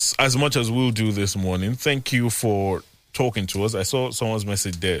as much as we'll do this morning, thank you for talking to us. I saw someone's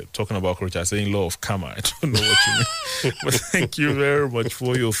message there talking about Okorocha, saying law of karma. I don't know what you mean. But thank you very much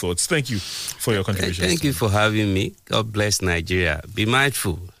for your thoughts. Thank you for your contribution. Thank you for having me. God bless Nigeria. Be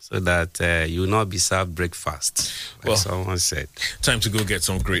mindful so that you will not be served breakfast, like someone said. Time to go get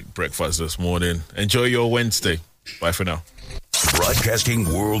some great breakfast this morning. Enjoy your Wednesday. Bye for now. Broadcasting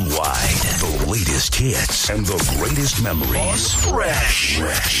worldwide, the latest hits and the greatest memories. Fresh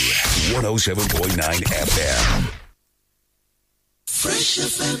 107.9 FM. Fresh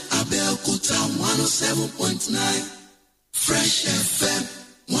FM Abeokuta 107.9. Fresh FM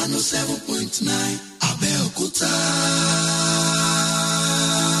 107.9 Abeokuta.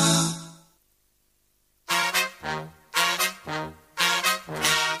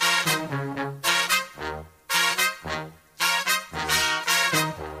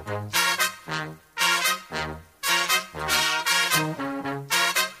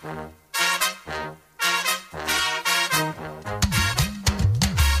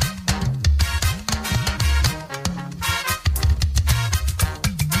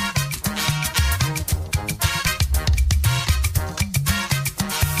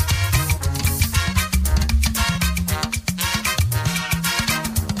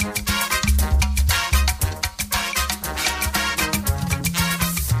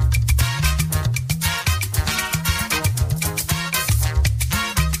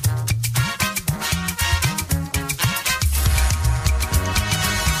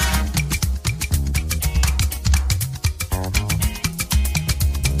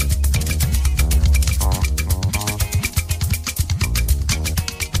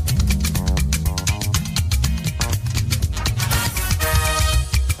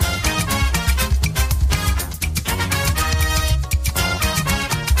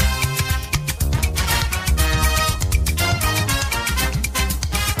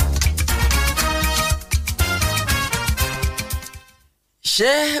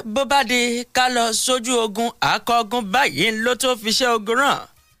 ṣé bó bá di ká lọ sójú ogun akọgun báyìí ló tó fi ṣe ogun ràn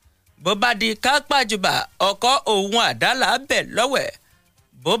bó bá di ká pàjùbà ọkọ òun àdálà bẹ̀ lọ́wẹ̀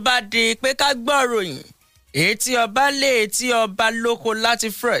bó bá di pé ká gbọ́ ròyìn etí ọba lé etí ọba lóko láti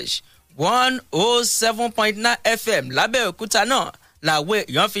Fresh 107.9 FM lábẹ́òkúta náà làwọn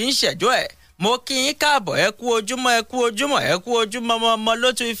èèyàn fi ń ṣẹ̀jọ́ ẹ̀ mo kí yín káàbọ̀ ẹ kú ojúmọ́ ẹ kú ojúmọ́ ẹ kú ojúmọ́ ọmọ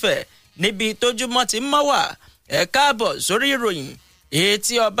lótú Ifẹ̀ níbi tójúmọ́ ti mọ́ wà ẹ káàbọ̀ sórí ìròyìn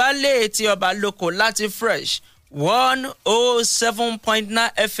etí ọba lé etí ọba lóko láti Fresh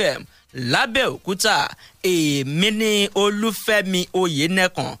 107.9 FM lábẹ́òkúta èmi ní Olúfẹ́mi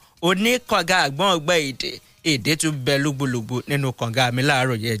Oyènẹ́kan oníkànga àgbọ̀n ọgbẹ́ èdè tún bẹ lúgbúlùgbú nínú kànga mi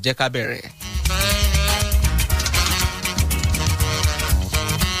láàárọ̀ yẹ jẹ́ ká bẹ̀rẹ̀.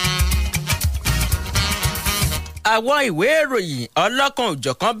 àwọn ìwé ìròyìn ọlọ́kan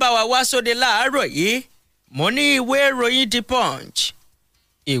òjọ̀kan bá wa wá sóde láàárọ̀ yìí mo ní ìwé ìròyìn The Punch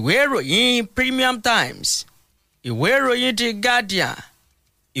ìwé ìròyìn Premium Times ìwé ìròyìn The Guardian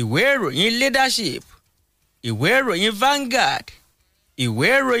ìwé ìròyìn Leadership ìwé ìròyìn Vanguard ìwé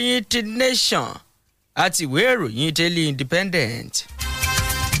ìròyìn The Nation àti ìwé ìròyìn Daily Independent.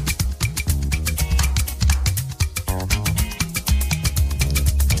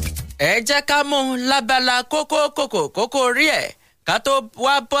 ẹ jẹ́ ká mú lábala kókó rí ẹ̀ ká tó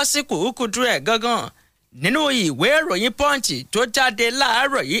wá bọ́ sí kùkùdú ẹ̀ gangan nínú ìwé ìròyìn Punch tó jáde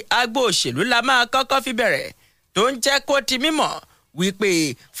láàárọ̀ yìí agbo òṣèlú la máa kọ́kọ́ fi bẹ̀rẹ̀ tó ń jẹ́ kó di mímọ̀ wípé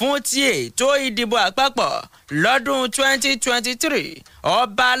fún ti ètò ìdìbò àpapọ̀ lọ́dún 2023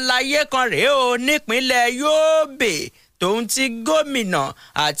 ọba aláyé kan rèé o nípínlẹ̀ Yobe tóun ti gómìnà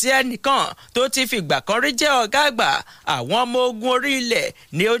àti ẹnìkan tó ti fìgbà kan rí jẹ́ ọ̀gá àgbà àwọn ọmọ ogun orí ilẹ̀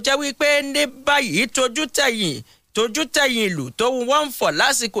ni ó jẹ́ wípé ní báyìí tójú tẹ̀yìn ìlú tó wọ́n ń fọ̀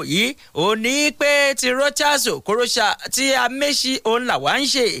lásìkò yìí ó ní pé ti Rochas Okorocha tí Amechi òun làwa ń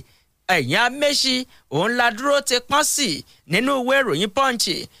ṣe ẹ̀yìn Amechi òun la dúró ti pọ́n sí nínú ìwé ìròyìn Punch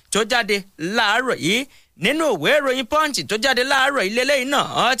tó jáde láàárọ̀ yìí nínú ìwé ìròyìn Punch tó jáde láàárọ̀ ilé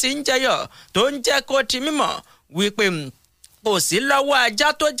náà ti ń jẹyọ tó ń jẹ́ kó ti mímọ̀ wípé kò sí lọ́wọ́ ajá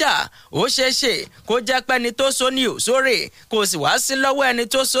tó jà ó ṣeéṣe kó jẹ́ pé ẹni tó so ní òṣòrè kò sì wá sí lọ́wọ́ ẹni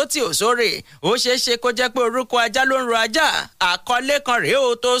tó so tí òṣòrè ó ṣeéṣe kó jẹ́ pé orúkọ ajá ló ń ro ajá àkọlé kan rèé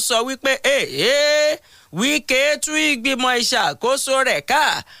o tó sọ wípé Wike tú ìgbìmọ̀ ìṣàkóso rẹ̀ ká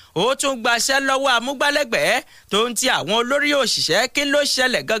ó tún gbaṣẹ́ lọ́wọ́ amúgbálẹ́gbẹ̀ẹ́ tó ń ti àwọn olórí òṣìṣẹ́. Kí ló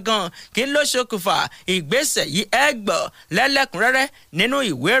ṣẹlẹ̀ gangan? Kí ló ṣokùnfà ìgbésẹ̀ yìí? Ẹ gbọ́ lẹ́lẹ́kùnrẹ́rẹ́ nínú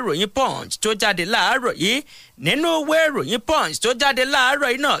ìwé ìròyìn Punch tó jáde láàárọ̀ yìí. Nínú ìwé ìròyìn Punch tó jáde láàárọ̀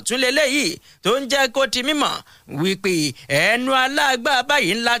yìí náà tún lélẹ́yìí tó ń jẹ́ kó ti mímọ̀ wípé ẹnu aláàgbà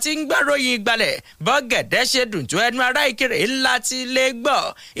báyìí ńlá tí ń gbàròyìn gbalẹ̀ bọ́gẹ̀dẹ̀ ṣe dùn tó ẹnu ará Ìkirè ńlá ti lè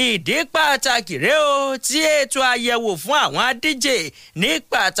gbọ́. Ìdí pàtàkì rèé o tí ètò àyẹ̀wò fún àwọn adíje ní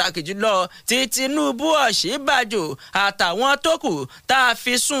pàtàkì jùlọ ti Tinubu, Ọ̀ṣínbàjò àtàwọn tó kù tá a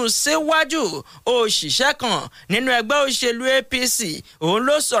fi sún síwájú. Òṣìṣẹ́ kan nínú ẹgbẹ́ òṣèlú APC òun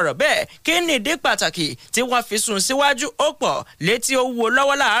ló sọ̀rọ̀ bẹ́ẹ̀. Kí ni ìdí pàtàkì tí wọ́n fi sún síwájú? Ó pọ̀ létí ó wo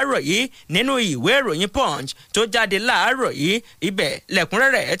lọ́wọ́ láàárọ̀ yìí nínú ìwé ìròyìn Punch tó jáde láàárọ̀ yìí. Ibẹ̀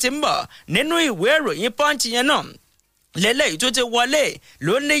lẹ́kùnrẹ́rẹ́ ẹ ti ń bọ̀ nínú ìwé ìròyìn Punch yẹn náà. Lélẹ́yìí tó ti wọlé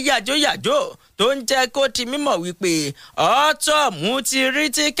ló ní yàjóyàjó tó ń jẹ́ kó ti mímọ̀ wípé Ortom ti rí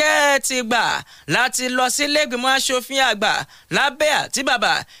tíkẹ́ẹ̀tì gbà láti lọ sí ilé-ìgbìmọ̀ aṣòfin àgbà lábẹ́ àti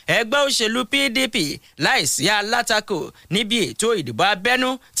bàbá ẹgbẹ́ òṣèlú PDP láìsí alátakò níbi ètò ìdìbò abẹ́nú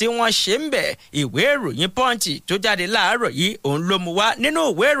tí wọ́n ṣe ń bẹ̀. Ìwé ìròyìn Punch tó jáde láàárọ̀ yìí òun ló mú wá. Nínú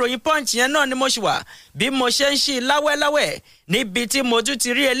ìwé ìròyìn Punch yẹn náà ni mo ṣì wà bí mo ṣe ń ṣí láwẹ́láwẹ́ níbi tí mo tún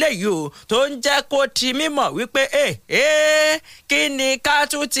ti rí eléyìí o tó ń jẹ́ kó ti mímọ̀ wípé kí ni ká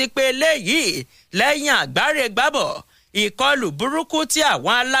tún ti pe eléyìí lẹ́yìn àgbáre gbábọ̀. Ìkọlù burúkú tí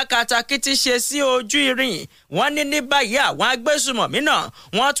àwọn alákatakítí ṣe sí ojú irin. Wọ́n ní ní báyìí àwọn agbésùmọ̀mí náà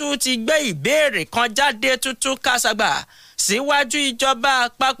wọ́n tún ti gbé ìbéèrè kan jáde tuntun kásàgbà síwájú ìjọba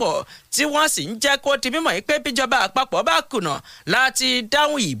àpapọ̀ tí wọ́n sì ń jẹ́ kó ti mímọ̀ pé bíjọba àpapọ̀ bá kùnà láti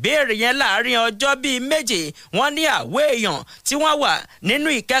dáhùn ìbéèrè yẹn láàrin ọjọ́ bíi méje. Wọ́n ní àwọ̀ èèyàn tí wọ́n wà nínú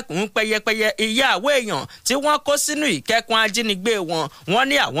ìkẹ́kùn pẹyẹpẹyẹ iye àwọ̀ èèyàn tí wọ́n kó sínú ìkẹ́kùn ajínigbé wọn. Wọ́n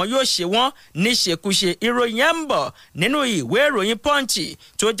ní àwọn yóò ṣe wọ́n níṣekúṣe. Ìròyìn ẹ̀ ń bọ̀ nínú ìwé ìròyìn Punch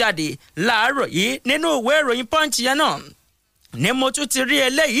tó jáde láàárọ̀ yìí. Nínú ìwé ìròyìn Punch yẹn náà ni mo tún ti rí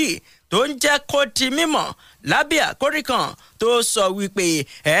eléyìí tó ń jẹ́ kó ti mímọ̀ lábẹ́ àkórí kan tó sọ wípé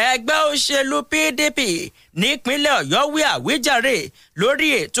ẹgbẹ́ òṣèlú PDP nípínlẹ̀ Ọ̀yọ́ wí àwíjàre lórí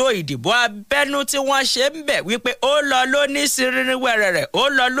ètò ìdìbò abẹ́nú tí wọ́n ṣe ń bẹ̀ wípé ó lọ lóní síríríwẹ̀rẹ̀rẹ̀ ó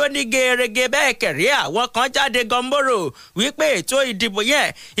lọ lóní gerege bẹ́ẹ̀ kẹ̀rí àwọn kan jáde gọmbóró wípé ètò ìdìbò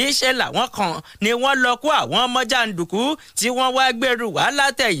yẹn iṣẹ́ làwọn kan ni wọ́n lọ kó àwọn ọmọ jàǹdùkú tí wọ́n wá gbèrú wá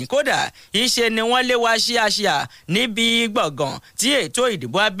látẹ̀yìn kódà iṣẹ́ ni wọ́n lé wá ṣíàṣíà níbi gbọ̀ngàn tí ètò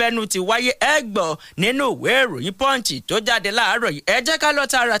ìdìbò abẹ́nú ti wáyé. Ẹ gbọ́ nínú ìwé ìròyìn Punch tó jáde láàárọ̀ yìí. Ẹ jẹ́ ká lọ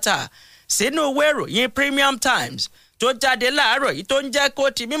tààràtà sínú ìwé ìròyìn Premium Times tó jáde láàárọ̀ yìí tó ń jẹ́ kó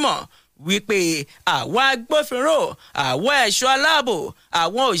ti mímọ̀ wípé àwọn agbófinró àwọn ẹ̀ṣọ́ aláàbò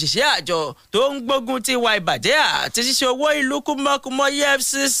àwọn òṣìṣẹ́ àjọ tó ń gbógun ti ìwà ìbàjẹ́ àti ṣíṣe owó ìlú kúmọ́kúmọ́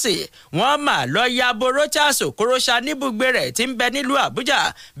EFCC wọ́n mà lọ yabo Rochas Okorocha níbùgbé rẹ̀ tí ń bẹ nílùú Àbújá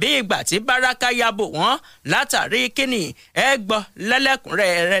bí ìgbà tí Báràkà yabo wọ́n látàrí kíni. Ẹ gbọ́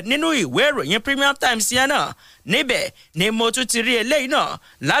lẹ́lẹ́kùnrẹ́rẹ́ nínú ìwé ìròyìn Premium Times yẹn náà. Níbẹ̀ ni mo tún ti rí eléyìí náà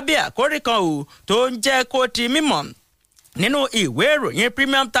lábẹ́ àkórí kan ò tó ń jẹ́ kó ti mímọ̀ nínú ìwé ìròyìn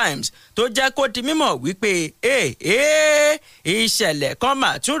Premium Times tó jẹ́ kó di mímọ̀ wípé ìṣẹ̀lẹ̀ kan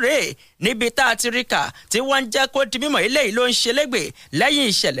mà tún rèé níbi tá a ti rí kà tí wọ́n ń jẹ́ kó di mímọ̀ eléyìí ló ń ṣe légbè lẹ́yìn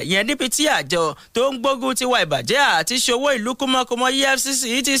ìṣẹ̀lẹ̀ yẹn níbi tí àjọ tó ń gbógun tiwa ìbàjẹ́ àti ṣòwò ìlú kúmọ́kúmọ́ EFCC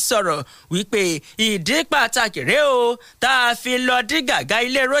ti sọ̀rọ̀ wípé ìdí pàtàkì rèé o tá a fi lọ dí gàgá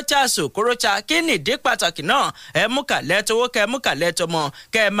ilé Rochas Okorocha. Kí ni ìdí pàtàkì náà? Ẹ mú kàlẹ́ towó kẹ mú kàlẹ́ tọmọ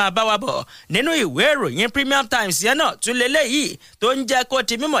kẹ máa bá wa bọ̀ nínú ìwé ìròyìn Premium Times yẹn náà tún lélẹ́yìí tó ń jẹ́ kó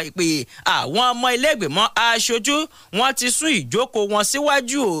di mímọ̀ pé àwọn ọmọ ilé ìgbìmọ̀ aṣojú wọ́n ti sún ìjókòó wọn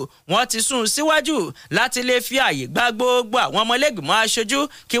síwájú o wọ́n ti sún síwájú láti lè fi àyè gba gbogbo àwọn ọmọ ilé ìgbìmọ̀ aṣojú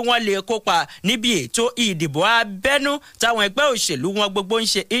kí wọ́n lè kópa níbi ètò ìdìbò abẹ́nú táwọn ẹgbẹ́ òṣèlú wọn gbogbo ń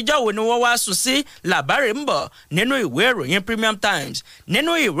ṣe. Ìjọ́ wo ni wọ́n wá sùn sí? làbárè ń bọ̀ nínú ìwé ìròyìn Premium Times.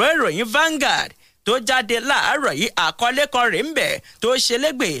 Nínú ìwé ìròyìn Vanguard tó jáde láàárọ̀ yìí àkọlé kan rèé ń bẹ̀ tó ṣe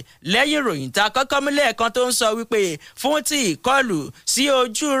légbè lẹ́yìn ìròyìn tá a kọ́kọ́ mílẹ̀ kan tó ń sọ wípé fún ti ìkọlù sí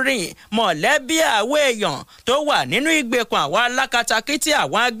ojú rìn mọ̀lẹ́bí àwọn èèyàn tó wà nínú ìgbèkùn àwọn alákatakítí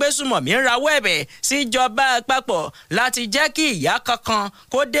àwọn agbésùmọ̀mí ń rawọ́ ẹ̀bẹ̀ síjọba àpapọ̀ láti jẹ́ kí ìyà kankan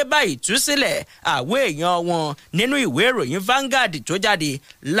kó dé bá ìtúsílẹ̀ àwọn èèyàn wọn. Nínú ìwé ìròyìn Vanguard tó jáde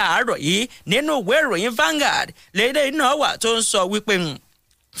láàárọ̀ yìí nínú ìwé ìròyìn Vanguard lédè náà wà tó ń sọ wípé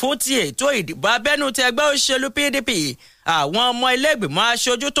fún ti ètò ìdìbò abẹ́nú ti ẹgbẹ́ òṣèlú PDP àwọn ọmọ ilé-ìgbìmọ̀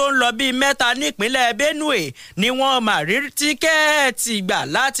aṣojú tó ń lọ bíi 3 nípínlẹ̀ Benue ni wọ́n máa rí tíkẹ́ẹ̀tì gbà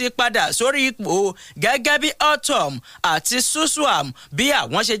láti padà sórí ipò gẹ́gẹ́ bí Ortom àti Suswam bí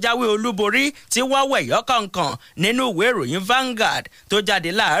àwọn ṣe jáwé olúborí tí wọ́n wẹ̀yọ́ kọ̀ọ̀kan nínú ìwé ìròyìn Vanguard tó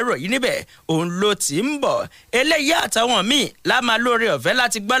jáde láàárọ̀ yìí níbẹ̀ òun ló ti ń bọ̀ eléyìí àtàwọn míì la máa lóore ọ̀fẹ́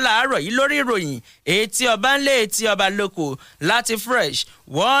láti gbọ́ láàárọ̀ yìí lórí ìròyìn etí ọba ńlẹ̀ etí ọba lóko láti Fresh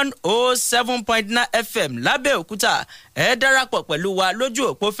 107.9 FM lábẹ́òkúta ẹ darapọ̀ pẹ̀lú wa lójú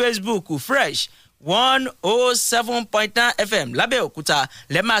òpó Facebook Fresh 107.9 FM lábẹ́òkúta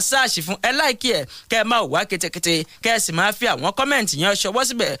lẹ́ máa sáàṣì fún ẹ láìkí ẹ̀ kẹ́ ẹ máa wá kétékété kẹ́ ẹ sì máa fi àwọn kọ́mẹ̀ntì yẹn ṣọwọ́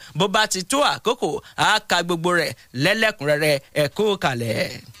síbẹ̀ bó bá ti tó àkókò á ka gbogbo rẹ̀ lẹ́lẹ́kùnrẹ́rẹ́ ẹ kú kalẹ̀.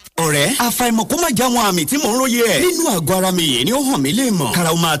 ọ̀rẹ́ àfàìmọ̀ kó má já wọn àmì tí mò ń róye ẹ̀. nínú àgọ́ ara mi yìí ni ó hàn mí lè mọ̀.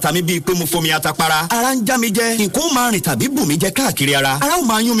 karaw máa ta mi bíi pé mo fomi atapara. ara ń já mi jẹ nǹkan ó máa rìn tàbí bù mí jẹ káàkiri ara. ara ó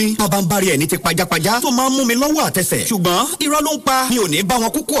máa yún mi pabambari ẹ̀ ní ti pajápajá tó máa ń mú mi lọ́wọ́ àtẹsẹ̀. ṣùgbọ́n irọ́ ló ń pa mi ò ní bá wọn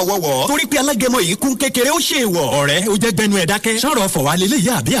kúkú ọ̀wọ́wọ́ torí pé alágẹmọ yìí kún kékeré ó ṣe ìwọ̀. ọ̀rẹ́ ó jẹ́ gbẹnu ẹ̀ dákẹ́. sọ̀rọ̀ fọ̀wálélé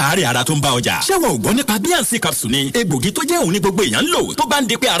yá àbí àárẹ̀ ara tó ń bá ọjà. ṣé wọn ò gbọ́ nípa Bíànsì capsule ni egbògi tó jẹ́ òun ní gbogbo èèyàn ń lò tó bá ń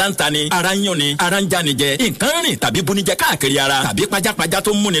di pé ara ń ta ni ara ń yún ni ara ń já ni jẹ nǹkan rìn tàbí bunijẹ káàkiri ara tàbí pajápajá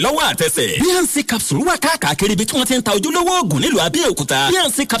tó ń múni lọ́wọ́ àtẹsẹ̀. Bíànsì capsule wà káàkiri ibi tí wọ́n ti ń ta ojúlówó oògùn nílùú Abẹ́òkúta.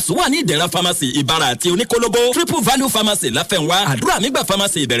 Bíànsì capsule wà ní Ìdẹ̀ra pharmacy Ìbàrà àti Oníkólóbó Triple Value pharmacy Láfẹnwá Àdúrà Mígbà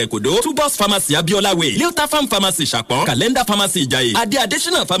pharmacy Ìbẹ̀rẹ̀kòdó Tubos pharmacy Abiola Way Leota Farm pharmacy Ṣàpọ̀n Calendar pharmacy Ìjàyè Adé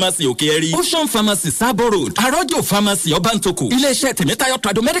Additional pharmacy Òkèèrè Ocean pharmacy Sabo Road Arọ́jò pharmacy Ọbántòkò. Iléeṣẹ́ Tèmítáyọ̀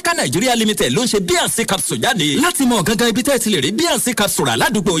Trado Medical Nigeria Limited ló ń ṣe Bíànsì capsule jáde. Láti mọ̀ gangan ibi tẹ́ ẹ ti lè rí Bíànsì capsule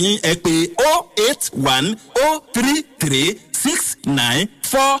aládùúgbò yín ẹ pè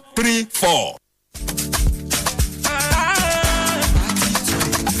 08103369434.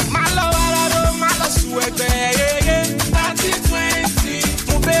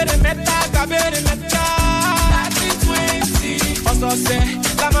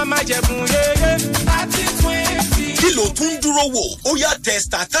 kí ló tún dúró wò ó yá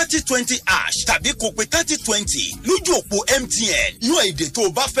testa 3020 ash tàbí kó pe 3020 lójú òpó MTN yan èdè tó o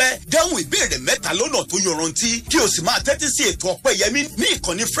bá fẹ́ dáhùn ìbéèrè 3 lọ́nà tó yọrantí kí o sì máa tẹ́tí sí ètò Ọpẹ́yẹmí ní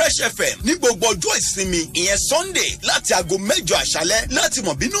ìkànnì Fresh FM ní gbogbo ọjọ́ ìsinmi ìyẹn Sunday láti aago 8 àṣálẹ́ láti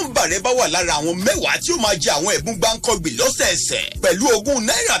mọ̀ bí nọ́mbà rẹ bá wà lára àwọn 10 tí ó máa jẹ àwọn ẹ̀bùn gbáǹkọ́gbì lọ́sẹ̀ẹsẹ̀ pẹ̀lú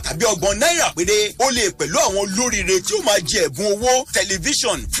 ₹20 tàbí £30 péré ó lè pẹ̀lú àwọn olóríire tí ó máa jẹ ẹ̀bùn owó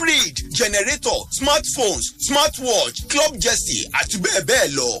tẹlifíṣàn fridge generator smartphones smartwatch club jersey àti bẹ́ẹ̀ bẹ́ẹ̀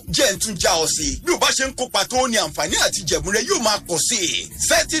lọ jẹ́ ń tún já ọ sí bí o bá ṣe ń kópa tó ní àǹfààní àti jẹ̀bùn rẹ yóò máa pọ̀ sí i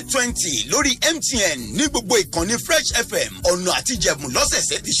 3020 lórí MTN ní gbogbo ìkànnì Fresh FM ọ̀nà àti jẹ̀bùn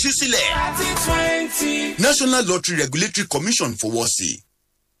lọ́sẹ̀ẹ̀sẹ̀ ti ṣí sílẹ̀ 3020 National Lottery Regulatory Commission fọwọ́ sí.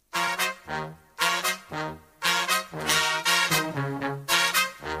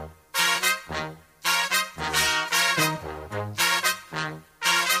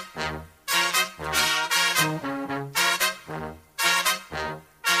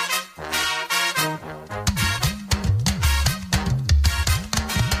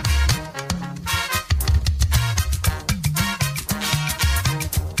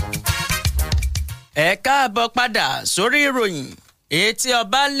 ẹ káàbọ̀ padà sórí ìròyìn etí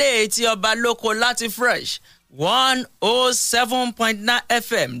ọba lé etí ọba lóko láti Fresh 107.9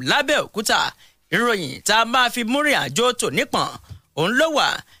 FM lábẹ́òkúta ìròyìn tá a máa fi múrìn àjò tò nípọn òun ló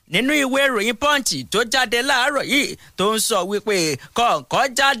wà nínú ìwé ìròyìn Punch tó jáde láàárọ̀ yìí tó ń sọ wípé kọ̀ọ̀kan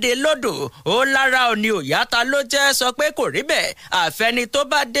jáde lódò ó lára òní òyàtà ló jẹ́ sọ pé kò rí bẹ́ẹ̀ àfẹni tó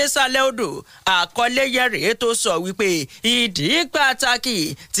bá dé sálẹ̀ odò àkọlé yẹrìí tó sọ wípé ìdí pàtàkì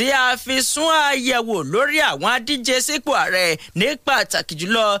tí a fi sún àyẹ̀wò lórí àwọn adíje sípò ààrẹ ní pàtàkì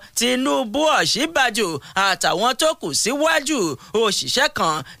jùlọ Tinubu Ọ̀ṣínbàjò àtàwọn tó kù síwájú òṣìṣẹ́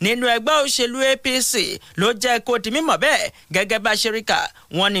kan nínú ẹgbẹ́ òṣèlú APC ló jẹ́ kó di mímọ̀ bẹ́ẹ̀ gẹ́gẹ́ bá ṣe rí kà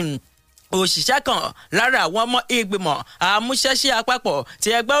wọ́n ní òṣìṣẹ́ kan lára àwọn ọmọ ìgbìmọ̀ àmúṣẹ́ṣe àpapọ̀ ti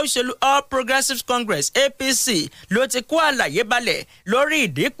ẹgbẹ́ òṣèlú All Progressives Congress APC ló ti kó àlàyé balẹ̀ lórí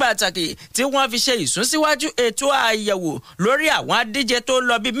ìdí pàtàkì tí wọ́n fi ṣe ìsúnsíwájú ètò àyẹ̀wò lórí àwọn adíje tó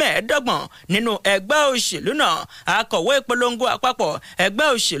lọ bí 25 nínú ẹgbẹ́ òṣèlú náà akọ̀wé ìpolongo àpapọ̀ ẹgbẹ́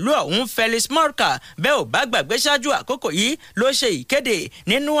òṣèlú ọ̀hún Felix Morka bẹ́ẹ̀ ò bá gbàgbé ṣáájú àkókò yìí ló ṣe ìkéde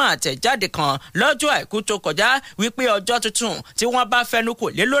nínú àtẹ̀jáde kan lọ́jọ́ àìkú tó kọjá wípé ọjọ́ tuntun tí wọ́n bá fẹnu kò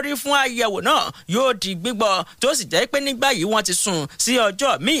lé lórí fún àyẹ̀wò náà yóò di gbígbọ́ tó sì jẹ́ pé nígbà yìí wọ́n ti sún sí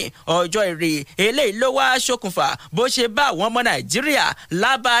ọjọ́ míì ọjọ́ ire eléyìí ló wá ṣokùnfà bó ṣe bá àwọn ọmọ Nàìjíríà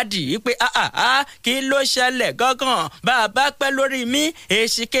lábàádì pé kí ló ṣẹlẹ̀ gángan bá a bá pẹ́ lórí mi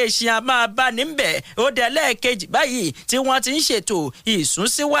èsìkéṣì a máa bá níbẹ̀ ó dẹ̀ lẹ́ẹ̀kejì báyìí tí wọ́n ti ń ṣètò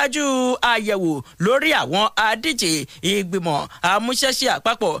ìsúnsíwájú àyẹ̀wò lórí àwọn adíje ìgbìmọ̀ àmúṣẹ́ṣe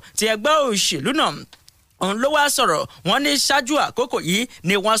àpapọ̀ ti ẹgbẹ́ òṣèlú náà òun ló wá sọ̀rọ̀ wọ́n ní ṣáájú àkókò yìí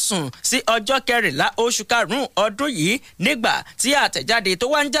ni wọ́n sùn sí ọjọ́ 14 oṣù karùn-ún ọdún yìí nígbà tí àtẹ̀jáde tó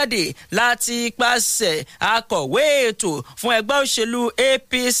wá ń jáde láti pàṣẹ akọ̀wé ètò fún ẹgbẹ́ òṣèlú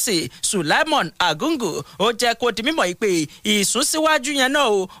APC Sulaimon Agungu ó jẹ́ kó di mímọ̀ pé ìsúnsíwájú yẹn náà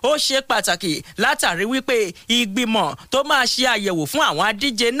ó ṣe pàtàkì látàrí wípé ìgbìmọ̀ tó máa ṣe àyẹ̀wò fún àwọn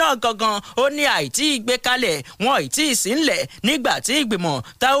adíje náà gangan ó ní àìtí ìgbékalẹ̀ wọn àìtí ìsínlẹ̀ nígbà tí ìgbìmọ̀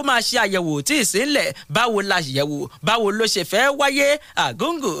táwọn máa ṣe àyẹ̀wò tí ìsínlẹ̀ báwo la yẹ̀wò báwo ló ṣe fẹ́ wáyé.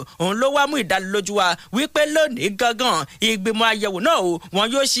 Àgúngù òun ló wá mú ìdánilójú wa wípé lónìí gangan ìgbìmọ̀ àyẹ̀wò náà wọn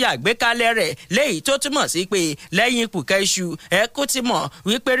yóò ṣe àgbékalẹ̀ rẹ̀ léyìí tó túmọ̀ sí pé lẹ́yìn kùkẹ́ iṣu ẹ̀kú ti mọ̀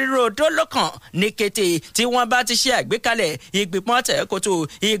wípé ríró odó lọ́kàn ní kété tí wọ́n bá ti ṣe àgbékalẹ̀ ìgbìmọ̀ tẹ̀kótó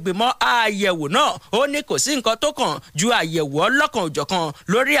ìgbìmọ̀ àyẹ̀wò náà ó ní kò sí nǹkan tó kàn ju àyẹ̀wò ọlọ́kan òjọ̀kan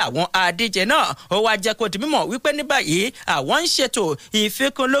lórí àwọn adíje náà ó wá jẹ́ kó di mímọ̀ wípé ní báyìí àwọn ń ṣètò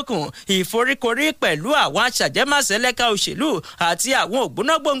ìfikùnlukùn ìforíkorí pẹ̀lú àwọn aṣàjẹmásẹ́lẹ́ka òṣèlú àti àwọn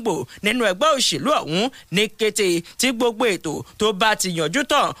ògbónágbòǹgbò nínú ẹgbẹ́ òṣèlú ọ̀hún ní kété tí gbogbo ètò tó bá ti yànjú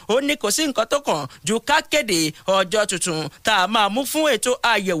tán ó ní kò sí nǹkan tó kàn ju ká kéde ọjọ́ tuntun tá a máa mú fún ètò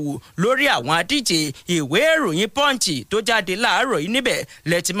àyẹ̀wò lórí àwọn adíje. Ìwé ìròyìn Punch tó jáde láàárọ̀ yìí níbẹ̀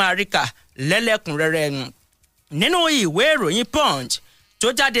lẹ́tí máa rí kà lẹ́lẹ́kùnrẹ́rẹ́ nínú ìwé ìròyìn Punch tó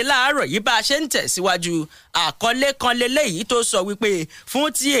jáde láàárọ̀ yìí bá a ṣe ń tẹ̀síwájú àkọlé kan lélẹ́yìí tó sọ wípé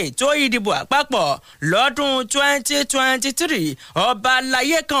fún ti ètò ìdìbò àpapọ̀ lọ́dún 2023 ọba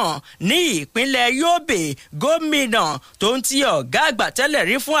aláyé kan ní ìpínlẹ̀ Yobe gómìnà tó ń ti ọ̀gá àgbà tẹ́lẹ̀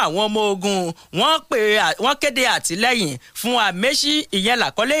rí fún àwọn ọmọ ogun wọ́n kéde àtìlẹ́yìn fún Amaechi ìyẹn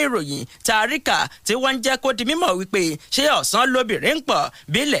làkọlé ìròyìn tàríkà tí wọ́n ń jẹ́ kó di mímọ̀ wípé ṣé ọ̀sán lóbìnrin ń pọ̀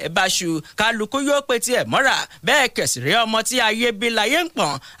bílẹ̀ bá ṣú kálukú yóò pe tiẹ̀ mọ́ra bẹ́ẹ̀ kẹ̀sìrẹ́ ọmọ tí ayé bí láyé ń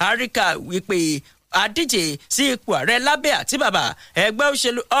pọ̀n àríkà wípé adíje sí ipò ààrẹ lábẹ́ àti bàbá ẹgbẹ́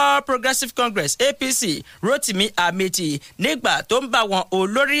òṣèlú All Progressives Congress APC Rotimi Amechi nígbà tó ń bá wọn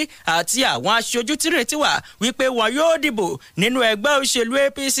olórí àti àwọn aṣojú tìrètí wà wípé wọn yóò dìbò nínú ẹgbẹ́ òṣèlú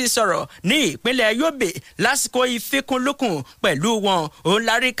APC sọ̀rọ̀ ní ìpínlẹ̀ Yobe lásìkò ìfikùnlukùn pẹ̀lú wọn òun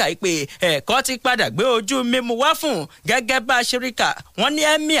láríkà ìpè ẹ̀kọ́ ti padà gbé ojú mímu wá fún gẹ́gẹ́ bá a ṣe ríkà wọn ní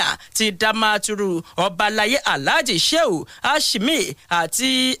emir ti Damaturu ọbalayé Alhaji Shehu Hashimi àti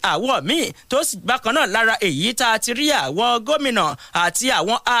àwọn míì tó sì bá kan náà lára èyí tá a ti rí àwọn gómìnà àti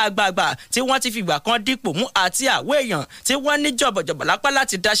àwọn àgbààgbà tí wọ́n ti fìgbà kan dípò mú àti àwọn èèyàn tí wọ́n ní jọ̀bọ̀jọ̀bọ̀ lápá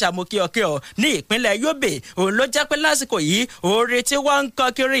láti dáṣà mú kíọ̀kíọ̀ ní ìpínlẹ̀ Yobe òun ló jẹ́ pé lásìkò yìí oore tí wọ́n ń kọ́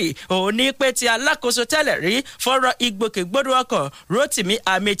kiri òun ní pé ti alákòóso tẹ́lẹ̀ rí fọ́rọ̀ ìgbòkègbodò ọkọ̀ Rotimi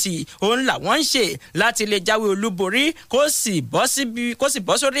Amechi òun làwọn ń ṣe láti lè jáwé olúborí kó sì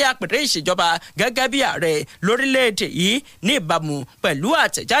bọ́ sórí àpèrè ìṣèjọba gẹ́gẹ́ bí ààrẹ lórílẹ̀‐èdè yìí ní ìbámu pẹ̀lú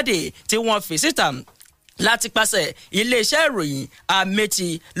àtẹ̀jáde tí wọ́n fi síta láti pàṣẹ iléeṣẹ́ ìròyìn Amechi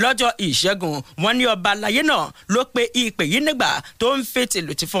lọ́jọ́ ìṣẹ́gun wọ́n ní ọba aláyé náà ló pe ìpè yìí nígbà tó ń fi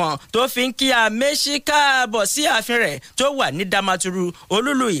tìlùtì fún tó fi ń kí Amechi káàbọ̀ sí ààfin rẹ̀ tó wà ní Damaturu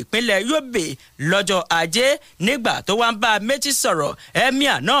olúlu ìpínlẹ̀ Yobe lọ́jọ́ ajé nígbà tó wá ń bá Amechi sọ̀rọ̀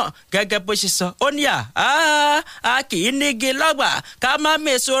emir náà gẹ́gẹ́ bó ṣe sọ ó ní a kì í nígi lọ́gbà ká má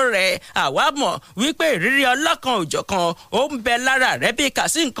mèso rẹ̀ àwa mọ̀ wípé ìrírí ọlọ́kan òjọ̀kan ó ń bẹ lára rẹ̀ bí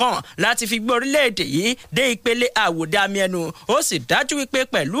kàsí nǹkan láti fi gbé orílẹ̀-èdè yìí dé ìpele àwòdàmì ẹnu ó sì dájú wípé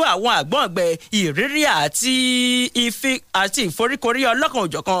pẹ̀lú àwọn àgbọ̀ngbẹ ìrírí àti ìforíkorí ọlọ́kan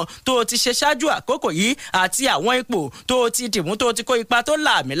òjọ̀kan tó ti ṣe ṣáájú àkókò yìí àti àwọn ipò tó ti dìmú tó ti kó ipa tó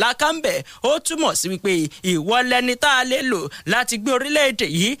làmìlaka ń bẹ̀ ó túmọ̀ sí wípé ìwọ lẹni tá a lè lò láti gbé orílẹ̀-èdè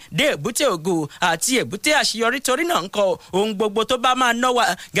yìí dé èbúté ògo àti èbúté àṣeyọrí torí náà ń kọ ohun gbogbo tó bá máa ná wa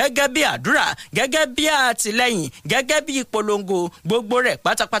gẹ́gẹ́ bí àdúrà gẹ́gẹ́ bí àtìlẹ́yìn gẹ́gẹ́ bí ìpolongo gbogbo rẹ̀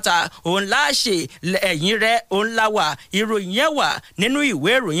pátápátá òun láṣẹ ẹ̀yìn rẹ̀ òun la wà ìròyìn yẹn wà nínú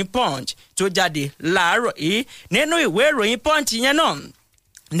ìwé ìròyìn Punch tó jáde láàárọ̀ yìí nínú ìwé ìròyìn Punch yẹn náà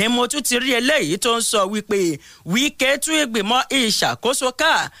ni mo tún ti rí eléyìí tó ń sọ wípé Wike tú ìgbìmọ̀ ìṣàkóso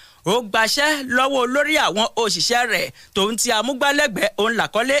ká ó gbaṣẹ́ lọ́wọ́ olórí àwọn òṣìṣẹ́ rẹ̀ tó ń ti amúgbálẹ́gbẹ̀ẹ́ òun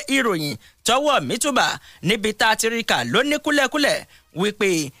làkọ́lé ìròyìn tọwọ́ mi túbà níbi tá a ti rí kà lóní kúlẹ̀kúlẹ̀ wípé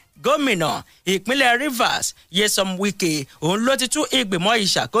gómìnà ìpínlẹ̀ Rivers Nyesom Wike òun ló ti tú ìgbìmọ̀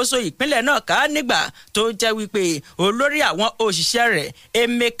ìṣàkóso ìpínlẹ̀ náà ká nígbà tó jẹ́ wípé olórí àwọn òṣìṣẹ́ rẹ̀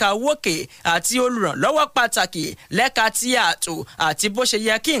Emeka Woke àti olùrànlọ́wọ́ pàtàkì lẹ́ka tí ààtò àti bó ṣe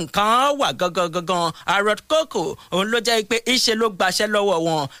yẹ kí nǹkan wà gangan Harold Koko òun ló jẹ́ pé iṣẹ́ ló gbaṣẹ́ lọ́wọ́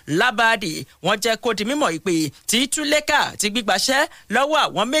wọn lábàdì wọ́n jẹ́ kó di mímọ̀ pé títúlẹ́kà ti gbígbaṣẹ́ lọ́wọ́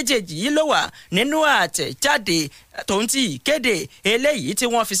àwọn méjèèjì yìí ló wà nínú àtẹ̀jáde tòun ti ìkéde eléyìí tí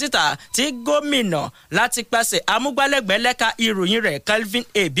wọ́n fi síta tí gómìnà láti pàṣẹ amúgbálẹ́gbẹ̀ẹ́ lẹ́ka ìròyìn rẹ̀ Calvin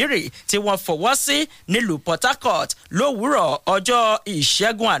Ebiri tí wọ́n fọwọ́ sí nílùú Port Harcourt lówùúrọ̀ ọjọ́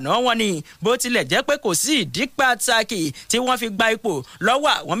ìṣẹ́gun àná. Wọ́n ní bó tilẹ̀ jẹ́ pé kò sí ìdí pàtàkì tí wọ́n fi gba ipò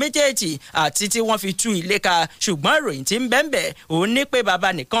lọ́wọ́ àwọn méjèèjì àti tí wọ́n fi tú ilé ka, ṣùgbọ́n ìròyìn tí ń bẹ́ńbẹ́ òun ní pé bàbá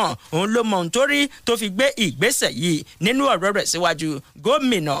nìkan òun ló mọ ohun tó rí tó fi gbé ìgbésẹ̀ yìí. Nínú ọ̀rọ̀ rẹ̀ síwájú,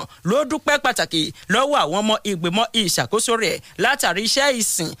 gómìnà ló dúpẹ́ pàtàkì lọ́wọ́ àwọn ọmọ ìgbìmọ̀ ìṣàkóso rẹ̀ látàrí iṣẹ́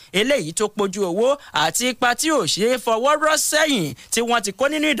ìsìn eléyìí tó pojú owó àti ipa tí ò ṣe é fọwọ́ rọ́ sẹ́yìn tí wọ́n ti kó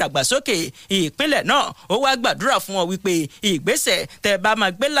nínú ìdàgbàsókè ìpínlẹ̀ náà. Ó wá gbàdúrà fún wọn wípé ìgbésẹ̀ tẹ́ bá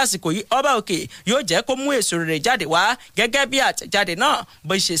máa gbé lásìkò yìí ọba òkè yóò jẹ́ kó mú èso rere jáde wá. Gẹ́gẹ́ bí àtẹ̀jáde náà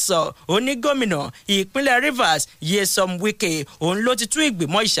bó ṣe sọ, ó ní gómìnà ìpínlẹ̀ Rivers Nyesom Wike òun ló ti tú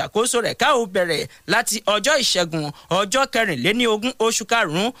ìgbìmọ̀ ìṣàkóso rẹ̀ ká ó bẹ̀rẹ̀ láti ọjọ́ ìṣẹ́gun ọjọ́ 24 oṣù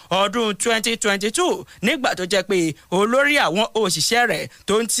karùn-ún ọdún 2022 nígbà tó jẹ́ pé olórí àwọn òṣìṣẹ́ rẹ̀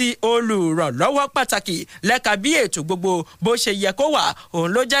tó ń ti olùrànlọ́wọ́ pàtàkì lẹ́ka bí ètò gbogbo bó ṣe yẹ kó wà,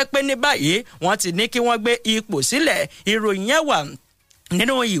 òun ló jẹ́ pé ní báyìí wọ́n ti ní kí wọ́n gbé ipò sílẹ̀. Ìròyìn yẹn wà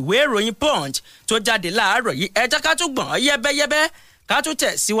nínú ìwé ìròyìn Punch tó jáde láàárọ̀ yìí. Ẹ jẹ́ ká tún gbọ̀n yẹ́bẹ́yẹ́bẹ́ ká tún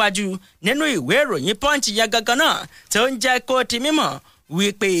tẹ̀ síwájú nínú ìwé ìròyìn Punch yẹn gangan náà tó ń jẹ́ kó ti mímọ̀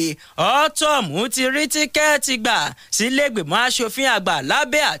wípé Ortom ti rí tíkẹ́ẹ̀tì gbà sílẹ̀gbìmọ̀ aṣòfin àgbà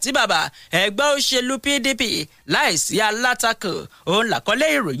lábẹ́ àti bàbá ẹgbẹ́ òṣèlú PDP láìsí alátakò. Òun làkọ́lé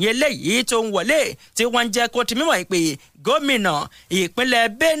ìròyìn eléyìí tó ń wọlé tí wọ́n ń jẹ́ kó ti mímọ̀ pé gómìnà ìpínlẹ̀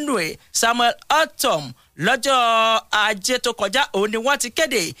Benue Samuel Ortom lọ́jọ́ ajé tó kọjá òun ni wọ́n ti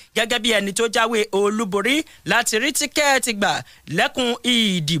kéde gẹ́gẹ́ bí ẹni tó jáwé olúborí láti rí tíkẹ́ẹ̀tì gbà lẹ́kùn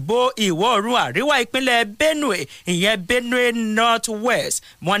ìdìbò ìwọ̀ oòrùn àríwá ìpínlẹ̀ Benue, ìyẹn Benue North West.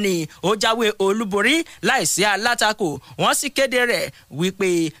 Wọ́n ní ó jáwé olúborí láìsí alátakò. Wọ́n sì kéde rẹ̀ wípé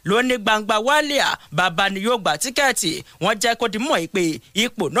lóní gbangba wálíà bàbá ni yóò gba tíkẹ́ẹ̀tì. Wọ́n jẹ́ kó di mọ̀ pé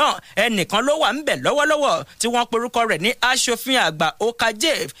ipò náà ẹnìkan ló wà ń bẹ̀ lọ́wọ́lọ́wọ́ tí wọ́n porúkọ rẹ̀ ní aṣòfin àgbà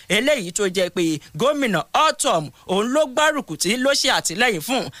Okajev, eléyìí tó jẹ́ pé gómìnà Ortom òun ló gbárùkù tí ló ṣe àtìlẹ́yìn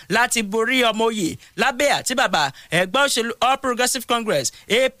fún láti borí ọmọ oyè lábẹ́ àti bàbá ẹgbẹ́ òṣèlú All Progressives Congress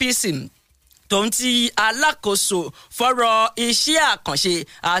APC tòun ti alákòóso fọ́rọ̀ iṣẹ́ àkànṣe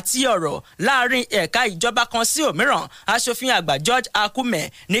àti ọ̀rọ̀ láàrin ẹ̀ka ìjọba kan sí òmíràn aṣòfin àgbà George Akume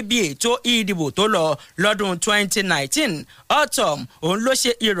níbi ètò ìdìbò tó lọ lọ́dún 2019. Ortom òun ló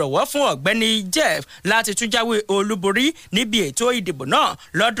ṣe ìrànwọ́ fún ọ̀gbẹ́ni Jeff láti tún jáwé olúborí níbi ètò ìdìbò náà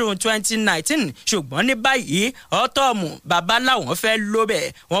lọ́dún 2019, ṣùgbọ́n ní báyìí Ortom bàbá làwọn fẹ́ ló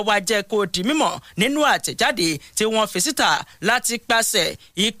bẹ̀. Wọ́n wá jẹ́ kó di mímọ̀ nínú àtẹ̀jáde tí wọ́n fi síta láti pàṣẹ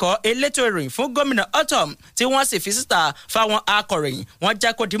ikọ̀ elétò ìròyìn fún gómìnà Ortom tí wọ́n sì fi síta fáwọn akọ̀ròyìn. Wọ́n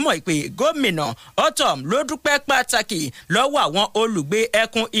jẹ́ kó di mọ̀ pé gómìnà Ortom ló dúpẹ́ pàtàkì lọ́wọ́ àwọn olùgbé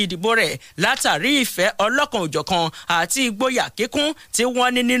ẹkùn ìdìbò rẹ̀ látàrí ìfẹ́ ọlọ́kan òjọ̀kan àti ìgboyà kíkún tí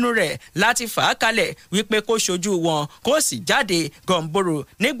wọ́n ní nínú rẹ̀ láti fà á kalẹ̀ wípé kó ṣojú wọn kó sì jáde gọ̀ǹbòrò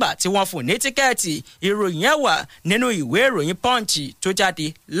nígbà tí wọ́n fún ní tíkẹ́ẹ̀tì. Ìròyìn ẹ̀ wà nínú ìwé ìròyìn Punch tó jáde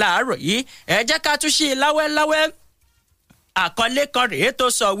láàárọ̀ yìí. Ẹ jẹ́ ká tún ṣe láwẹ́láwẹ́. Àkọlé kan rèé tó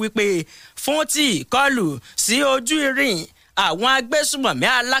sọ wípé fún ti ìkọlù sí ojú irin àwọn agbésùmọ̀mí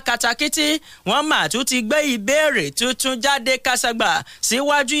alákatakítí wọ́n mà tún ti gbé ìbéèrè tuntun jáde kásàgbà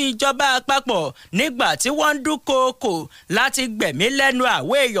síwájú ìjọba àpapọ̀ nígbà tí wọ́n ń dúnkookò láti gbẹ̀mí lẹ́nu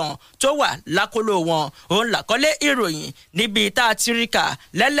àwọn èèyàn tó wà lákòlò wọn. Òun làkọ́lé ìròyìn níbi tá a ti rí kà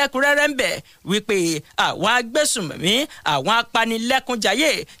lẹ́lẹ́kùnrẹ́rẹ́ ń bẹ̀ wípé àwọn agbésùmọ̀mí àwọn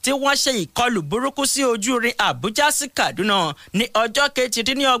apanilẹ́kúnjayé tí wọ́n ṣe ìkọlù burúkú sí ojú irin Àbújá sí Kaduna ní ọjọ́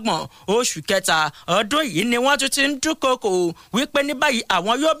 28 oṣù kẹta ọdún yìí ni wọ́n tún ti ń dúnkookò wípé ní báyìí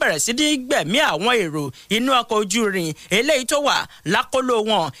àwọn yóò bẹ̀rẹ̀ sí ní gbẹ̀mí àwọn èrò inú ọkọ̀ ojú irin eléyìí tó wà lákòlò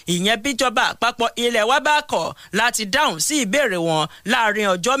wọn. Ìyẹn bíjọba àpapọ̀ ilẹ̀ wa bá kọ̀ láti dáhùn sí ìbéèrè wọn láàrin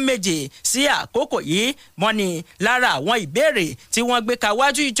ọjọ́ 7 sí àkókò yìí. Wọ́n ní lára àwọn ìbéèrè tí wọ́n gbé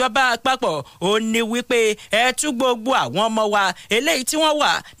kawájú ìjọba àpapọ̀ ó ní wípé ẹ tú gbogbo àwọn ọmọ wa eléyìí tí wọ́n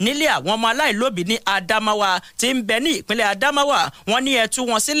wà nílé àwọn ọmọ aláìlóbìí ní Adamawa tí ń bẹ ní ìpínlẹ̀ Adamawa. Wọ́n ní ẹ tú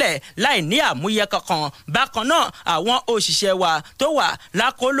wọn sílẹ̀ láì ní àmúyẹ kankan. Bákan náà àwọn òṣìṣẹ́ wa tó wà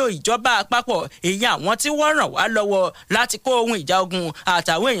lákòlò ìjọba àpapọ̀ ìyẹn àwọn tí wọ́n ràn wá lọ́wọ́ láti kó ohun ìjà ogun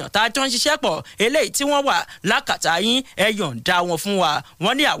àtàwọn èèyàn tá a jọ ń ṣiṣẹ́ pọ̀ eléyìí tí wọ́n wà lákàtà yín ẹ yọ̀ǹda wọn fún wa.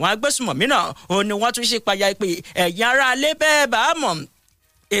 Wọ́n ní àwọn agbésùmọ̀mí náà ó ní wọ́n tún ṣe payá pé ẹ̀yin ará alẹ́ bẹ́ẹ̀ bá mọ̀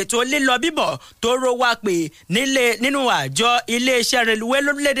ètò lílọ bíbọ̀ tó ró wá pé nínú àjọ iléeṣẹ́ reluwé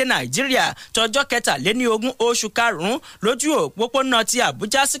lórílẹ̀‐èdè nàìjíríà tọjọ́ 23 oṣù karùn-ún lójú òpópónà ti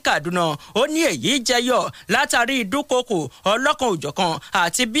àbújá sí kaduna ó ní èyí jẹyọ látàrí ìdúkokò ọlọ́kan òjọ̀kan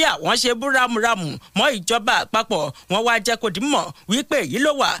àti bí àwọn ṣe bú ramúramù mọ́ ìjọba àpapọ̀ wọn wá jẹ́ kó di mọ̀ wípé èyí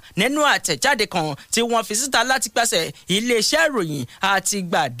ló wà nínú àtẹ̀jáde kan tí wọ́n fi síta láti pàṣẹ iléeṣẹ́ ìròyìn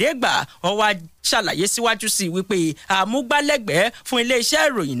àtìgbàdégbà wọ́n wá ṣàlàyé síwájú sí wípé àmúgbálẹ́gbẹ̀ẹ́ fún iléeṣẹ́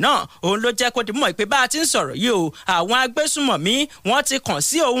ìròyìn náà òun ló jẹ́ kó di mọ̀ pé bá a ti ń sọ̀rọ̀ yìí o àwọn agbésùmọ̀mí wọ́n ti kàn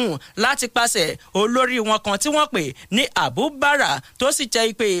sí òun láti pàṣẹ olórí wọn kan tí wọ́n pè ní Abubara tó sì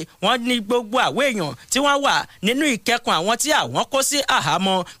jẹ́ pé wọ́n ní gbogbo àwọn èèyàn tí wọ́n wà nínú ìkẹ́kùn àwọn tí àwọn kó sí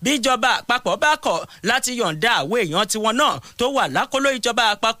àhámọ́ bí ìjọba àpapọ̀ bá kọ̀ láti yọ̀ǹda àwọn èèyàn tiwọn náà tó wà lákòlò ìjọba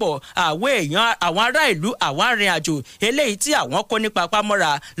àpapọ̀ àwọn ará ìlú àwọn arìnrìn-àjò eléyìí tí àwọn kó nípa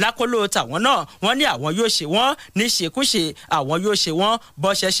pamọ́ra lákòlò tàwọn náà wọ́n ní àwọn yóò ṣe wọ́n ní ṣekúṣe àwọn yóò ṣe wọ́n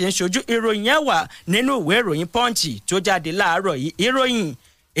bọ́ṣẹ́ ṣe ń ṣojú ìròyìn yẹn wà nínú ìwé ìròyìn Punch tó jáde láàárọ̀ yìí ìròyìn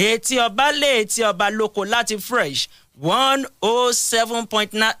etí ọba lé etí ọba lóko láti Fresh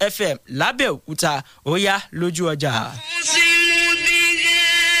 107.9 FM lábẹ́òkúta ó yá lójú ọjà.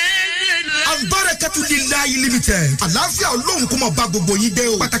 Barakatulilayi limited. Àlàáfíà Ọlọ́run kó máa bá gbogbo yín dé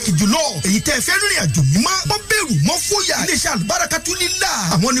o. Pàtàkì jùlọ èyí tẹ́ fẹ́ rìnrìn àjò mímọ́. Mọ́ bẹ̀rù mọ́ fòyà. Iléeṣẹ́ Barakatulila.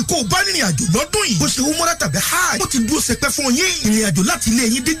 Àwọn ni kò bá rìnrìn àjò lọ́dún yìí. Bó ṣe umura tàbí hajj. Ó ti dúró sẹpẹ́ fún yín. Ìrìn àjò láti ilé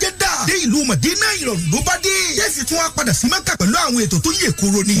yín dé Jeddah. Dé ìlú Madina ìrọ̀rùn ló bá dé. Yẹ́sì tún wá padà sí Mẹ́kà pẹ̀lú àwọn ètò tó yè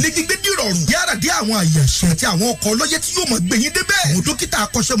koro ni. Ilé gbígbé dìrọ̀rùn. Yára dé àwọn àyè àṣẹ àti àwọn ọkọ̀ ọlọ́yẹ tí yóò máa gbé yín débẹ̀. Àwọn dókítà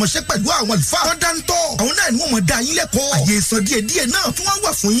akọ́ṣẹ́mọṣẹ́ pẹ̀lú àwọn àlùfáà. Wọ́n dáńtọ́. Àwọn náà ni wọ́n máa dá yín lẹ́kọ̀ọ́. Àyè ìsàn díẹ̀díẹ̀ náà tún wá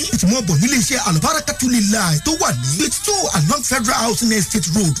wà fún yín. Ìtìmọ̀ bọ̀ nílé iṣẹ́ Barakatulila tó wà ní Suite 2 along Federal Housing Estate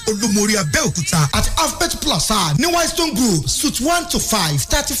Road Olúmọ̀rí Abẹ́òkúta at Alphabet Plaza ní Whitestone Group Suite 1 to 5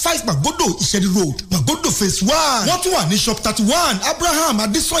 35 Magodo Ìṣẹ́rí Road Magodo Phase 1. Wọ́n tún wà ní Shop 31 Abraham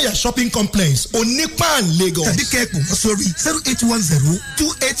Adesanya Shopping Complex Onípan Lagos. Tàbí kẹ́ẹ̀pù wọ́n sórí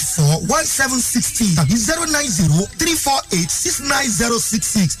 0810-284-1760 tàbí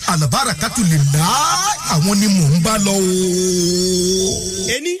 090-348-69066 Barakatulila àwọn ni mò ń bá lọ o.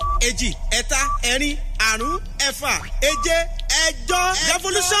 Ení, èjì, ẹ̀ta, ẹ̀rin, àrún, ẹ̀fà, èje, ẹ̀jọ.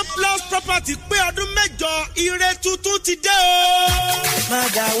 Revolution Plus Property pé ọdún mẹ́jọ ire tuntun ti dé o. Má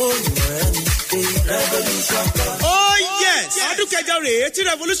dáwọ́ ìwọ̀n ẹni pé Revolution Plus. Oh yes! Ọdún kẹjọ rèé tí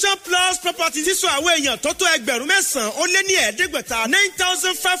Revolution Plus Property sísọ àwọn èèyàn tó tó 9,000 ó lé ní ẹ̀ẹ́dẹ́gbẹ̀ta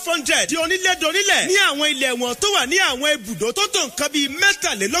 9,500 di onílẹ̀ ní àwọn ilẹ̀ wọn tó wà ní àwọn ibùdó tó tó nǹkan bíi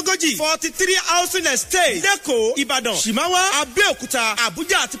 43 43 housing estate lẹ́kọ̀ọ́ Ìbàdàn Ṣìmáwá Abẹ́òkúta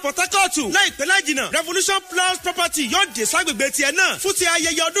Àbújá àti Port Harcourt láìpẹ́ lájìnà Revolution Plus Property yóò dé ságbègbè tiẹ̀ náà fún ti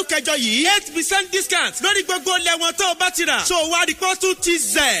ayẹyẹ ọdún kẹjọ yìí 8% discount lórí gbogbo ilẹ̀ wọn tó o bá ti rà so wá rí pọ́tù ti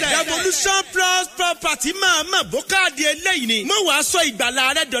zẹ̀ Revolution Plus Property máa mọ̀ bó káàdì eléyìí ni mo wàá sọ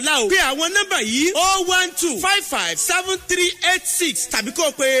ìgbàlá rẹ dọ́là o pé àwọn nọ́mbà yìí 012-55-7386 tàbí kó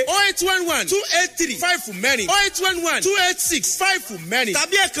o pé 0811-283-5 fún mẹ́rin 0811-286-5 fún mẹ́rin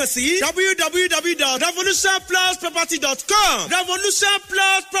tàbí ẹ kàn sí www.revolutionplusproperty.com Revolution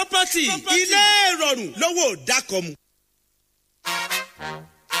Plus Property ilé ìrọ̀rùn lówó dákọ̀mù.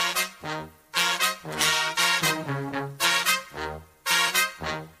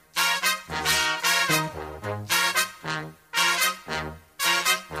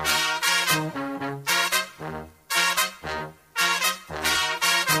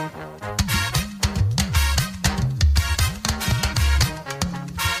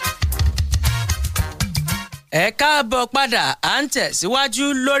 ẹ káàbọ̀ padà à ń tẹ̀síwájú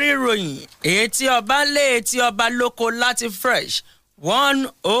lórí ìròyìn etí ọba lé etí ọba lóko láti Fresh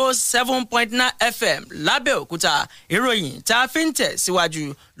 107.9 FM lábẹ́òkúta ìròyìn tá a fi ń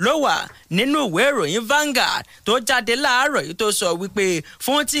tẹ̀síwájú ló wà nínú ìwé ìròyìn Vanguard tó jáde láàárọ̀ yìí tó sọ wípé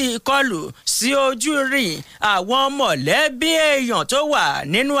fún ti ìkọlù sí ojú rìn àwọn mọ̀lẹ́bí èèyàn tó wà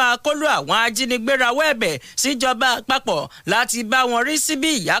nínú àkólú àwọn ajínigbé rawọ́ ẹ̀bẹ̀ síjọba àpapọ̀ láti bá wọn rí sí bí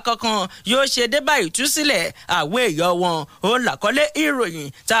ìyá kankan yóò ṣe dé bá ìtúsílẹ̀ àwọn èèyàn wọn òun làkọ́lé ìròyìn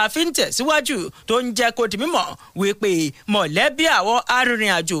tá a fi ń tẹ̀síwájú tó ń jẹ́ kó di mímọ̀ wípé mọ̀lẹ́bí àwọn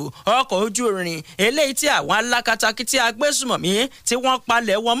arìnrìn-àjò ọkọ̀ ojú irin eléyìí tí àwọn alákatakítí agbésùmọ̀mí tí wọ́n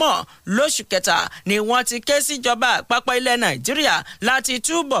palẹ̀ wọn mọ́ lóṣù kẹta ni wọ́n ti ké síjọba àpapọ̀ ilẹ̀ Nàìjíríà láti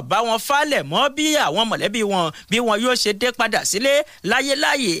túbọ̀ bá wọn falẹ̀ mọ́ bí àwọn mọ̀lẹ́bí wọn bí wọn yóò ṣe dé padà sílé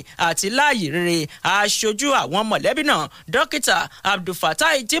láyéláyè àti láàyè rere aṣojú àwọn mọ̀lẹ́bí náà dókítà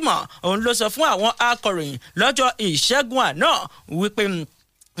Abdulfatai Jimoh òun ló sọ fún àwọn akọ̀ròyìn lọ́jọ́ Ìṣẹ́gun àná wípé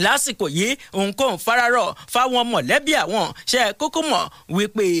lásìkò yìí nǹkan fararọ fáwọn mọ̀lẹ́bí àwọn ṣe kókó mọ̀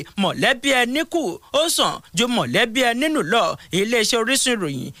wípé mọ̀lẹ́bí ẹni kù ó sàn ju mọ̀lẹ́bí ẹni nù lọ. iléeṣẹ́ orísun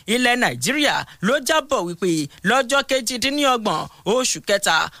ìròyìn ilẹ̀ nàìjíríà ló jábọ̀ wípé lọ́jọ́ 28 oṣù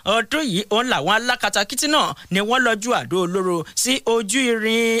kẹta ọdún yìí òun làwọn alákatakítí náà ni wọ́n lọ ju àdó olóró sí ojú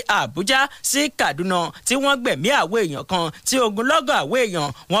irin àbújá sí kaduna tí wọ́n gbẹ̀mí àwọn èèyàn kan tí ogunlọ́gọ̀ àwọn èèyàn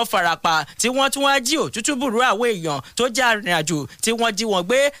wọ́n farapa tí wọ́n tún wá jí òtútù burú àwọn èèyàn tó jẹ́ arìnrìnàjò tí wọ́n jí wọn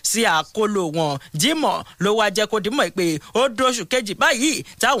gbé sí àkólò wọn. Jímọ̀ ló wá jẹ́ kó dimọ̀ pé ó dóṣù kejì báyìí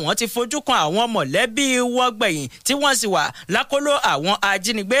táwọn ti fojú kan àwọn mọ̀lẹ́bí wọn gbẹ̀yìn tí wọ́n sì wà lákòlò àwọn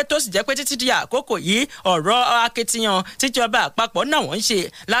ajínigbé tó sì jẹ́ pé títí di àkókò yìí ọ̀rọ̀ akitiyan tíjọba àpapọ̀ náà wọ́n ń ṣe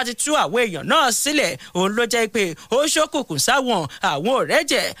láti tú àwọn èèyàn náà sílẹ̀ òun ló jẹ́ pé ó ṣókùnkùn sáwọn àwọn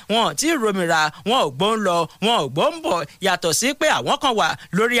ọ̀rẹ́jẹ̀ wọn tí romira wọn ò gbọ́n lọ wọn ò gbọ́n bọ̀ yàtọ̀ sí pé àwọn kan wà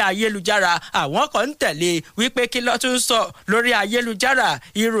lórí ayélujára àwọn kan ń tẹ̀lé wípé kí ló tún sọ lórí ayélujára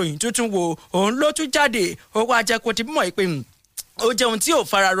ìròyìn tuntun wo òun ló tún jáde ó wá jẹ́ kó ti mọ̀ pé ó jẹ́ ohun tí ò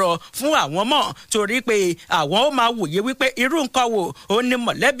fararọ fún àwọn mọ̀ torí pé àwọn ó máa wòye wípé irú nǹkan wo ó ní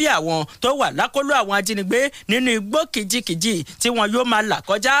mọ̀lẹ́bí àwọn tó wà lákòlò àwọn ajínigbé nínú igbó kìjikìji tí wọn yóò máa là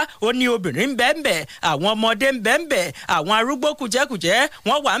kọjá ó ní obìnrin ń bẹ́ẹ̀ àwọn ọmọdé ń bẹ́ẹ̀ àwọn arúgbó kùjẹ́kùjẹ́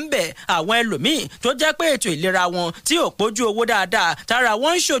wọ́n wà ń bẹ̀ àwọn ẹlòmíì tó jẹ́ pé ètò ìlera wọn tí ò pójú owó dáadáa tára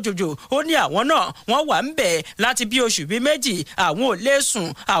wọn ń ṣòjòjò ó ní àwọn náà wọ́n wà ń bẹ̀ láti bí oṣù bíi méjì àwọn ò lè sùn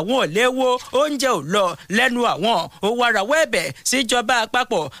àwọn ò lè wo oúnjẹ ò lọ lẹ́nu àwọn ó wá rawọ́ ẹ̀bẹ̀ síjọba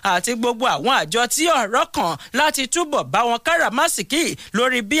àpapọ̀ àti gbogbo àwọn àjọ tí ọ̀rọ̀ kàn láti túbọ̀ bá wọn káràmásìkì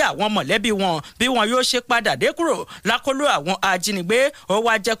lórí bí àwọn mọ̀lẹ́bí wọn bí wọn yóò ṣe padà dé kúrò lákòlò àwọn ajínigbé ó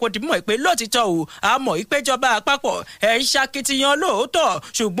wá jẹ́ kó dimọ̀ pé lótìtọ́ o àmọ́ ìpéjọba àpapọ̀ ẹ̀ ń ṣakitiyan lóòótọ́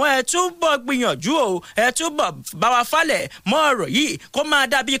ṣùgbọ́n ẹ túbọ̀ gbìyànjú o ẹ túbọ̀ bá wa falẹ̀ mọ́ ọ̀rọ̀ yìí kó máa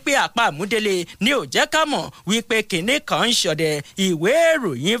dàbí pé àpá àmúdélé ni ò jẹ́ ká mọ̀ wípé kìnní kan ń ṣọdẹ. ìwé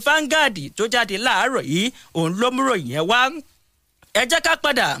ìròyìn Vanguard tó jáde láàárọ̀ yìí òun ló mú ròyìn ẹ wá. ẹ jẹ́ ká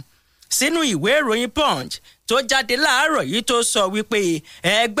padà sínú ìwé ìròyìn Punch tó jáde láàárọ̀ yìí tó sọ wípé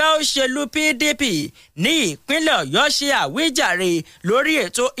ẹgbẹ́ òṣèlú PDP ní ìpínlẹ̀ Ọ̀yọ́ ṣe àwíjàre lórí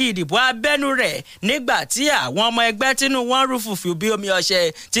ètò ìdìbò abẹ́nú rẹ̀ nígbà tí àwọn ọmọ ẹgbẹ́ tínú wọn rú fùfú bí omi ọṣẹ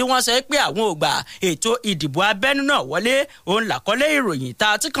tí wọ́n sọ pé àwọn ò gbà ètò ìdìbò abẹ́nú náà wọlé òun làkọ́lé ìròyìn tá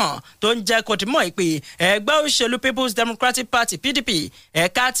a ti kàn tó ń jẹ́ kó ti mọ̀ pé ẹgbẹ́ òṣèlú People's Democratic Party PDP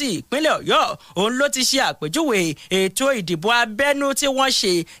ẹ̀ka ti ìpínlẹ̀ Ọ̀yọ́ òun ló ti ṣe àpèjúwe ètò ìdìbò abẹ́nú tí wọ́n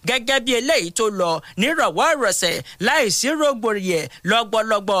ṣe gẹ́gẹ́ bí eléyìí tó lọ nírọ̀wọ́ rọ̀sẹ̀ láìsí rògbòrìyẹ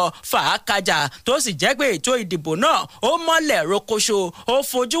lọ́gbọ̀lọ́gbọ̀ fàákàjà tó sì jẹ́ pé ètò ìdìbò náà ó mọ́lẹ̀ rokoṣo ó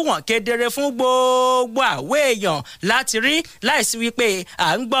fojú wọn kedere fún gbogbo àwọn èèyàn láti rí láìsí wípé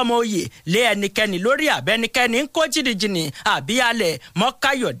à ń gbọ́mọ oyè lé ẹnikẹ́ni lórí àbẹ́nikẹ́ni ń kó jìnnìjìnnì àbí alẹ̀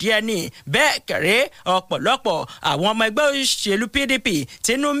mọ́káyọ̀dé ẹni bẹ́ẹ̀ kẹ̀rẹ́ ọ̀pọ̀lọpọ̀ àwọn ọmọ ẹgbẹ́ òṣèlú PDP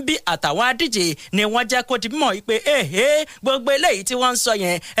tínú ń bí àtàwọn adíje ni wọ́n jẹ́ kó ti mọ̀ pé gbogbo eléyìí tí wọ́n ń sọ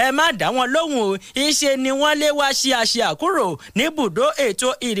yẹn ẹ má dá wọn lóhùn o ìṣe ni wọ́n lé wá ṣe àṣàkúrò níbùdó ètò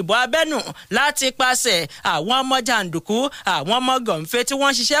ìdìbò abẹ́nú láti pàṣẹ àwọn ọmọ jàǹdùkú àwọn ọmọ gànfẹ́ tí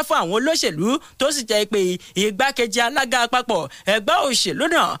wọ́n ṣiṣẹ́ fún àwọn olóṣèlú tó sì jẹ́ pé igbákejì alága àpapọ̀ ẹgbẹ́ òṣèlú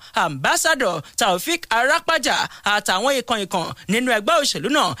náà ambassador Taofik Arapaja àtàwọn ìkànnìkan nínú ẹgbẹ́ òṣèlú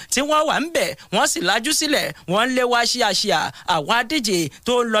náà tí wọ́n wà ń bẹ̀ wọ́n sì lajú sílẹ̀ wọ́n lé wá ṣe àṣà àwọn adíje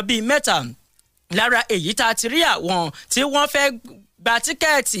tó ń lọ bíi mẹ́ta lára èyí tá a ti rí àwọn tí wọ́n fẹ́ gba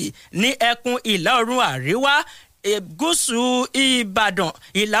tíkẹ́ẹ̀tì ní ẹkùn ìlà oòrùn àríwá gúúsù Ìbàdàn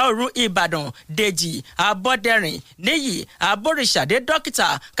ìlà oòrùn Ìbàdàn Dèjì Abọ́dẹ̀rìn Níyì Aboríṣàdé dókítà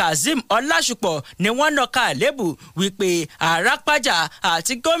Kazeem Ọlásùpọ̀ ni wọ́n nàka àlébù wípé Àràpájà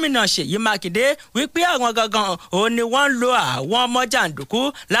àti gómìnà Ṣèyí Mákindé wípé àwọn gangan òun ni wọ́n ń lo àwọn ọmọ jàǹdùkú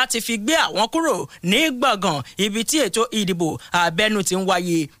láti fi gbé àwọn kúrò ní gbọ̀ngàn ibi tí ètò ìdìbò abẹ́nú ti ń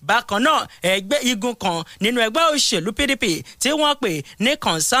wáyé. Bákan náà ẹgbẹ́ igun kan nínú ẹgbẹ́ òṣèlú PDP tí wọ́n pè ní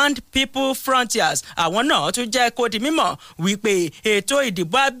Concerned People Frontiers àwọn náà tún jẹ́ kó di mímọ̀ wípé ètò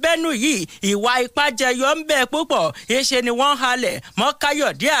ìdìbò abẹ́nú yìí ìwà ipá jẹyọ ń bẹ púpọ̀ ìṣe ni wọ́n halẹ̀ mọ́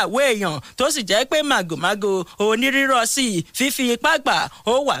Káyọ̀dé àwọ̀ èèyàn tó sì jẹ́ pé màgòmágó onírírọ̀ sí fífi ipá gbà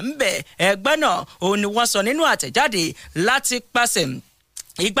ó wà ń bẹ ẹgbẹ́ náà òun ni wọ́n sọ nínú àtẹ̀jáde láti pàṣẹ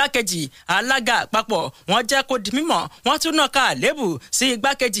igbákejì alága àpapọ̀ wọ́n jẹ́ kó di mímọ̀ wọ́n tún nàka àlébù sí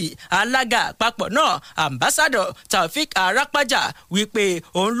igbákejì alága àpapọ̀ náà ambassador Taofik Arapaja wípé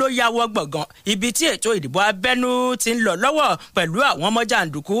òun ló yáwọ́ gbọ̀ngàn ibi tí ètò ìdìbò abẹ́nú ti ń lọ lọ́wọ́ pẹ̀lú àwọn ọmọ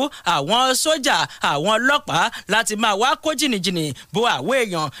jàǹdùkú àwọn sójà àwọn ọlọ́pàá láti máa wá kó jìnnìjìnnì bo àwọn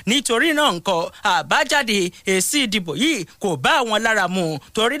èèyàn nítorí náà nǹkan àbájáde èsì ìdìbò yìí kò bá àwọn lára mu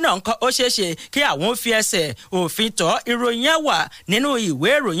torí náà nǹkan ó ṣeéṣe kí àwọn fi ẹsẹ̀ òfin tọ́ ìròyìn ẹ̀ wà nínú ìwé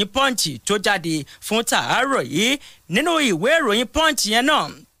ìwé ìròyìn Punch tó jáde fún tàárọ̀ yìí. Nínú ìwé ìròyìn Punch yẹn náà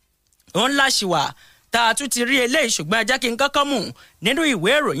òun láṣìwà tá a tún ti rí eléyìí, ṣùgbọ́n ẹ jẹ́ kí n kọ́kọ́ mú nínú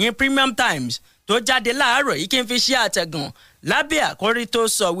ìwé ìròyìn Premium Times tó jáde láàárọ̀ yìí kí n fi ṣe àtẹ̀gùn lábẹ́ àkórí tó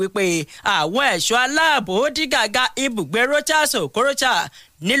sọ wípé àwọn ẹ̀ṣọ́ aláàbò dí gàgà ibùgbé Rochas Okorocha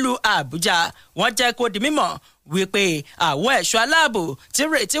nílùú Àbújá. Wọ́n jẹ́ kó di mímọ̀ wípé àwọn ẹ̀ṣọ́ aláàbò tí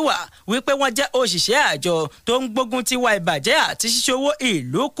retí wà wípé wọ́n jẹ́ òṣìṣẹ́ àjọ tó ń gbógun ti ìwà ìbàjẹ́ àti ṣíṣòwò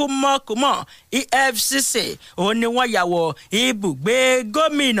ìlú kúmọ́kúmọ́ EFCC òun ni wọ́n yà wọ ibùgbé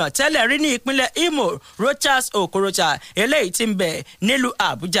gómìnà tẹ́lẹ̀ rí ní ìpínlẹ̀ Imo Rochas Okorocha eléyìí tí ń bẹ nílùú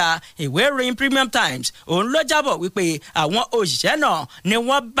Àbújá. Ìwé ìròyìn Premium Times òun ló jábọ̀ wípé àwọn òṣìṣẹ́ náà ni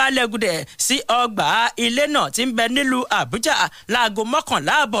wọ́n bá lẹ́gùdẹ̀ sí ọgbà ilé náà tí ń bẹ nílùú Àbújá láago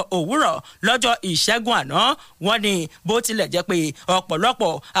 11 ààbọ̀ òwúrọ̀ lọ́jọ́ Ìṣẹ́gun àná. Wọ́n ní bó tilẹ̀ jẹ́ pé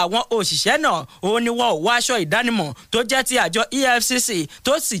ọ̀pọ̀lọpọ̀ àwọn òṣìṣẹ́ náà òun ni wọn ò wọ aṣọ ìdánimọ̀ tó jẹ́ ti àjọ EFCC,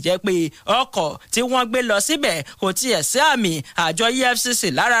 tó sì jẹ́ pé ọkọ̀ tí wọ́n gbé lọ síbẹ̀ kò tiẹ̀ sí àmì àjọ EFCC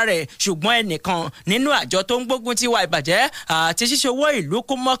lára rẹ̀, ṣùgbọ́n ẹnìkan nínú àjọ tó ń gbógun ti ìwà ìbàjẹ́ àti ṣíṣòwò ìlú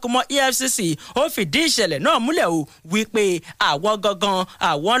kúmọ́kúmọ́ EFCC ó fìdí ìṣẹ̀lẹ̀ náà múlẹ̀ o wípé àwọn gangan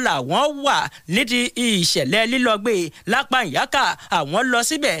àwọn làwọn wà nídìí ìṣẹ̀lẹ̀ lílọ́gbé lápá ìyáká. Àwọn lọ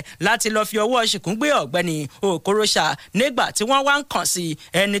síbẹ̀ láti lọ fi ọwọ́ ṣìkún gbé ọ̀gbẹ́ni Okorocha nígbà tí wọ́n wá ń kàn sí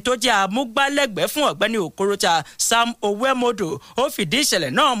ẹni tó jẹ́ amúgbálẹ́gbẹ̀ẹ́ fún ọ̀gbẹ́ni Okorocha Sam Owemodo. Ó fìdí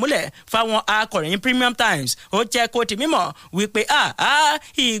ìṣẹ̀lẹ̀ náà múlẹ̀ fáwọn akọ̀ròyìn Premium Times. Ó jẹ́ kó di mímọ̀ wípé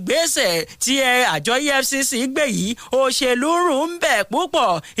ìgbésẹ̀ tí àjọ EFCC gbé yìí òṣèlú rùn ń bẹ̀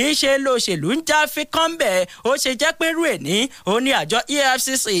púpọ̀, ìṣe lòṣèlú ń já fíkán bẹ̀. Ó ṣe jẹ́ pé rú èní ó ní àjọ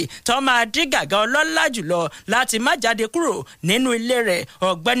EFCC tó máa dí gàgà ọlọ́lá jùlọ láti má jáde kúrò nínú ilé rẹ̀.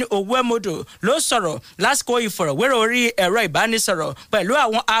 Ọ̀gbẹ́ni Owemodo ló sọ̀rọ̀ lásìkò ìfọ̀rọ̀wérọ̀ orí ẹ̀rọ ìbánisọ̀rọ̀ pẹ̀lú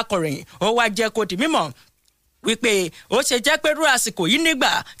àwọn akọ̀ròyìn. Ó wá jẹ́ kó di mímọ̀ wípé ó ṣe jẹ́ pé rú àsìkò yìí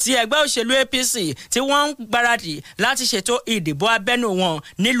nígbà tí ẹgbẹ́ òṣèlú APC tí wọ́n ń gbáradì láti ṣètò ìdìbò abẹ́nú wọn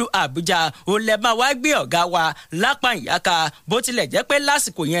nílùú Àbújá ó lè máa wá gbé ọ̀gá wa lápá ìyáka. Bó tilẹ̀ jẹ́ pé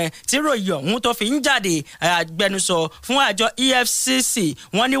lásìkò yẹn tí ròyìn ọ̀hún tó fi ń jáde, agbẹnusọ fún àjọ EFCC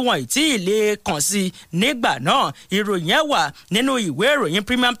wọ́n ní wọn ì tí ì lè kàn sí nígbà náà. Ìròyìn ẹ̀ wà nínú ìwé ìròyìn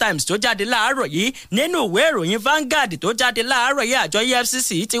Premium Times tó jáde láàárọ̀ yìí. Nínú ìwé ìròyìn Vanguard tó jáde láàárọ̀ yìí, àjọ EFCC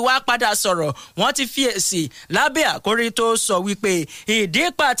ti wá padà sọ̀rọ̀. Wọ́n ti fi èsì lábẹ́ àkórí tó sọ wípé ìdí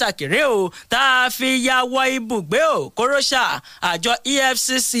pàtàkì rèé o tá a fi ya wọ ibùgbé Okorocha. Àjọ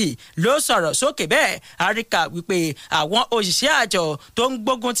EFCC ló sọ̀rọ̀ sókè bẹ́ẹ̀. Àríkà wípé àwọn òṣìṣẹ́ àjọ tó ń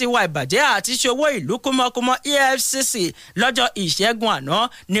gbógun ti ìwà ìbàjẹ́ àti ṣòwò ìlú kúmọ́kúmọ́ EFCC lọ́jọ́ Ìṣẹ́gun àná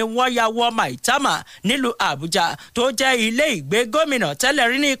ni wọ́n ya wọ Maitama nílùú Àbújá tó jẹ́ ilé ìgbé gómìnà tẹ́lẹ̀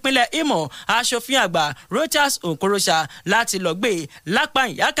rí ní ìpínlẹ̀ Imo aṣòfin àgbà Rochas Okorocha láti lọ gbé lápá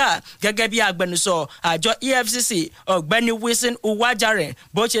ìyáká. Gẹ́gẹ́ bí agbẹnusọ àjọ EFCC ọ̀gbẹ́ni Wilson Uwajare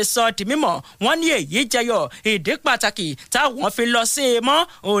bó ṣe sọ di mímọ̀, wọ́n ní èyí jẹyọ ìdí pàtàkì táwọn fi lọ sí i mọ́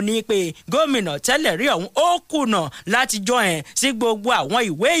òní pé gómìnà tẹ́lẹ̀ rí ọ̀hún ó kùnà láti jọ ẹ̀ sí gbogbo àwọn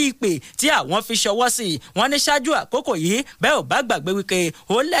ìwé ìpè tí àwọn fi ṣọwọ́ sí i. Wọ́n ní ṣáájú àkókò yìí bẹ́ẹ̀ ò bá gbàgbé wípé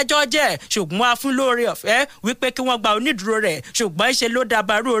ó lẹ́jọ́ jẹ́, ṣùgbọ́n a fún lóore ọ̀fẹ́ wípé kí wọ́n gba onídùúró rẹ̀, ṣùgbọ́n ṣe ló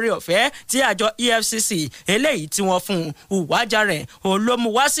dábàárù oore ọ̀fẹ́ tí àjọ EFCC eléyìí tí wọ́n fún Uwajare òun ló mú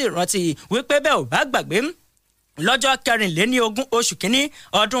wá sí ìrántí wípé bẹ́ẹ̀ ò bá gbàgbé lọ́jọ́ 24 oṣù kínní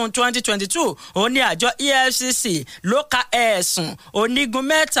ọdún 2022 ó ní àjọ EFCC ló ka ẹ̀sùn onígun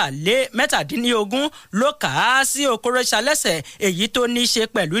mẹ́tàdínlógún ló kà á sí Okorocha lẹ́sẹ̀, èyí tó ní í ṣe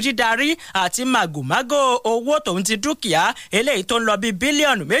pẹ̀lú dídarí àti màgòmágó owó tòun ti dúkìá eléyìí tó ń lọ bí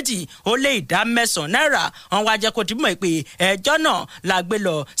bílíọ̀nù 2.9 náírà. Wọ́n wá jẹ́ kó ti mọ̀ pé ẹjọ́ náà la gbé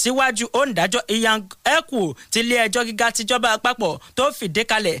lọ síwájú onídàájọ́ Iyan Ekwu tilé ẹjọ́ gíga tìjọba àpapọ̀ tó fìdí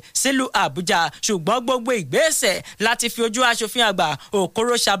kalẹ̀ sílùú Àbújá, ṣùgbọ́n gbogbo ìgbésẹ̀ láti fi ojú aṣòfin àgbà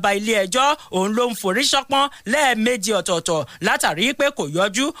Okorocha ba ilé ẹjọ́ òun ló ń forí ṣọpọ́n lẹ́ẹ̀mejì ọ̀tọ̀ọ̀tọ̀ látàrí pé kò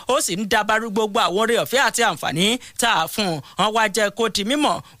yọjú, ó sì ń dabarú gbogbo àwọn oore ọ̀fẹ́ àti àǹfààní tá a fún un. Wọ́n wá jẹ́ kó di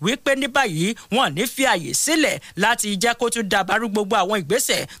mímọ̀ wípé ní báyìí wọ́n ní fi àyè sílẹ̀ láti jẹ́ kó tún dabarú gbogbo àwọn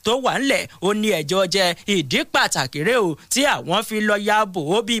ìgbésẹ̀ tó wà ńlẹ̀. Ó ní ẹjọ́ jẹ́ ìdí pàtàkì rèé o tí àwọn fi lọ yabò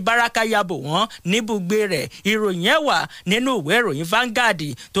ó bí báràkà yabò wọ́n níbùgbé rẹ̀. Ìròyìn ẹ̀ wà nínú ìwé ìròyìn Vanguard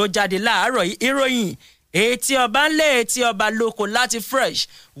tó jáde láàárọ̀ yìí. Ìròyìn etí ọba ńlẹ̀ etí ọba lóko láti Fresh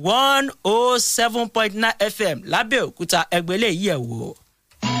 107.9 FM lábẹ́òkúta ẹgbẹ́lẹ́ yìí ẹ̀ wò.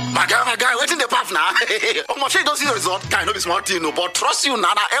 My guy, waiting the path now. Almost you don't see the result. Guy, no be small thing, no, but trust you,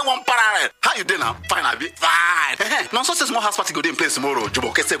 Nana. A1 parallel. How you doing now? Fine, I be fine. Now, so small house party go in place tomorrow.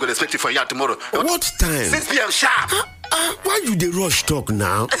 Jubo Kese go expect you for here tomorrow. What time? 6 p.m. sharp. Why you dey rush talk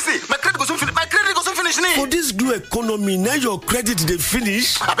now? See, my credit go soon finish. My credit go soon finish. For this glue economy, now your credit dey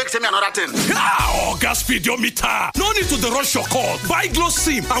finish. I beg, tell me another thing. Gas speed your meter. No need to dey rush your call. Buy Glow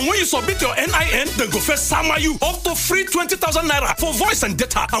SIM, and when you submit your NIN, then go first sama you up to free 20,000 naira for voice and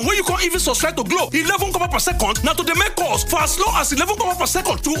data. And when you can't even subscribe to Glow 11 kobo per second, now to the make calls for as low as 11 kobo per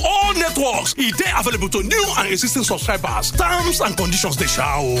second to all networks. It dey available to new and existing subscribers. Terms and conditions dey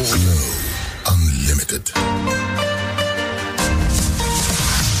shall. Glow Unlimited.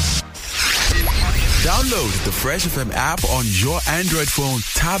 Download the Fresh FM app on your Android phone,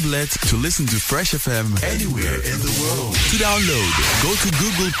 tablet to listen to Fresh FM anywhere in the world. To download, go to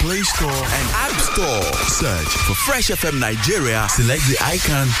Google Play Store and App Store. Search for Fresh FM Nigeria, select the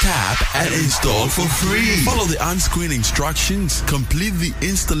icon, tap, and install for free. Follow the on-screen instructions, complete the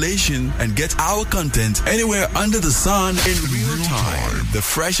installation, and get our content anywhere under the sun in real time. The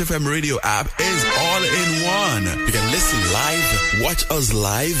Fresh FM radio app is all in one. You can listen live, watch us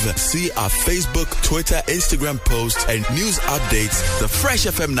live, see our Facebook, Twitter, Instagram posts, and news updates. The Fresh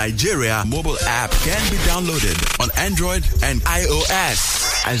FM Nigeria mobile app can be downloaded on Android and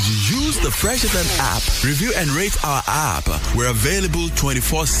iOS. As you use the Fresh FM app, review and rate our app. We're available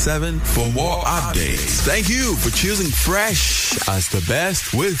 24/7 for more updates. Thank you for choosing Fresh as the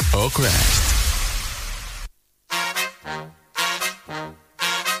best with Oakrest.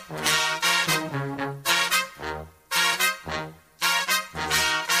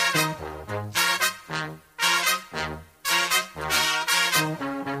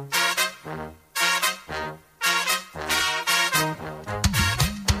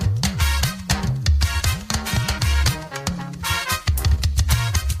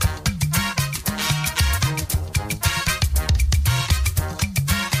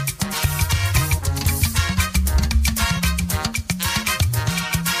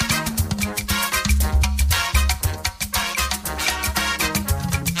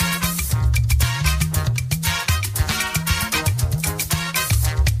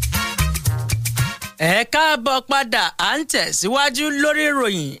 ẹ káàbọ̀ padà à ń tẹ̀síwájú lórí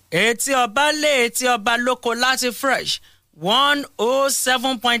ìròyìn etí ọba lé etí ọba lóko láti Fresh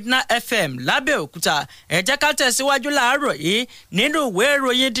 107.9 FM lábẹ́òkúta ẹ jẹ́ ká tẹ̀síwájú láàárọ̀ yìí nínú ìwé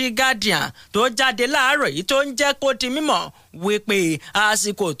ìròyìn The Guardian tó jáde láàárọ̀ yìí tó ń jẹ́ kó di mímọ̀ wípé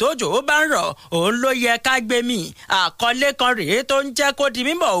àsìkò tójò ó bá ń rọ̀ òun ló yẹ ká gbé mi àkọlé kan rèé tó ń jẹ́ kó di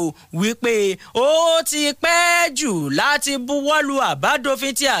mímọ̀ o wípé ó ti pẹ́ jù láti buwọ́lu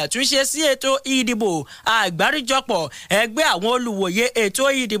àbádòfin tí àtúnṣe sí ètò ìdìbò àgbáríjọpọ̀ ẹgbẹ́ àwọn olùwòye ètò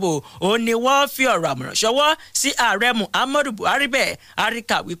ìdìbò ó ní wọ́n fi ọ̀rọ̀ àmọ̀ràn ṣọwọ́ sí ààrẹ Muhammadu Buhari bẹ́ẹ̀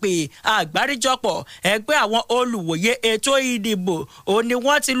àríkà wípé àgbáríjọpọ̀ ẹgbẹ́ àwọn olùwòye ètò ìdìbò ó ní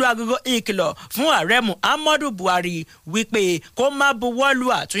wọ́n ti lu agogo ìkìlọ̀ fún ààrẹ Muhammadu Buhari wípé kó má buwọ́lu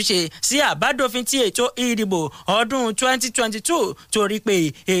àtúnṣe sí àbádòfin tí ètò ìdìbò ọdún 2022 torí pé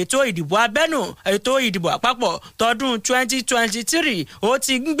ètò ìdìbò abẹ́nú ètò ìdìbò àpapọ̀ tọdún 2023 ó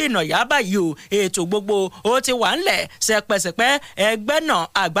ti ń gbìnàyà báyìí o ètò gbogbo ó ti wà ńlẹ̀ sẹpẹsẹpẹ ẹgbẹ́ náà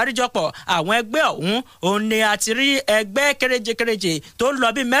àgbáríjọpọ̀ àwọn ẹgbẹ́ ọ̀hún òun ni a ti rí ẹgbẹ́ kéréje tó ń lọ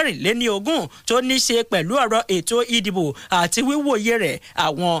bí 24 tó ní ṣe pẹ̀lú ọ̀rọ̀ ètò ìdìbò àti wíwòye rẹ̀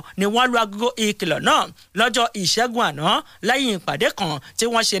àwọn ni wọ́n lu agogo ìkìlọ̀ náà lọ́jọ́ ìṣẹ́gun àná lẹ́yìn ìpàdé kan tí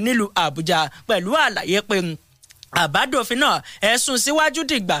wọ́n ṣe nílùú Àbújá pẹ̀lú àlàyé pé àbádòfin náà ẹ̀sùn síwájú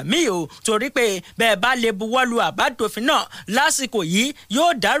dìgbà míì o torí pé bẹ́ẹ̀ bá lè buwọ́lu àbádòfin náà lásìkò yìí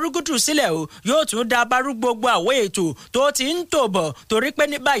yóò dá rúgùdù sílẹ̀ o yóò tún dá bárú gbogbo àwọn ètò tó ti ń tò bọ̀ torí pé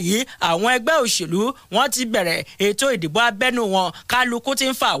ní báyìí àwọn ẹgbẹ́ òṣèlú wọ́n ti bẹ̀rẹ̀ ètò ìdìbò abẹ́nú wọn kálukú ti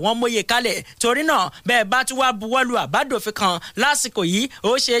ń fa àwọn mọ́yè kalẹ̀ torí náà bẹ́ẹ̀ bá tún wá buwọ́lu àbádòfin kan lásìkò yìí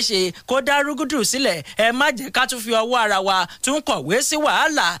ó ṣeéṣe kó dá rúgùdù sílẹ̀ ẹ má jẹ́ ká tún fi ọwọ́ ara wa tún kọ̀wé sí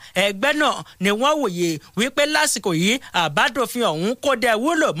wàhálà ẹgbẹ́ náà ni wọ́n wòye wípé lásìkò yìí àbádòfin ọ̀hún kò dẹ̀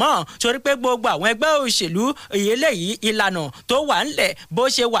wúlò mọ́ torí pé gbogbo àwọn ẹgbẹ́ òṣèlú eléyìí ìlànà tó wà ńlẹ̀ bó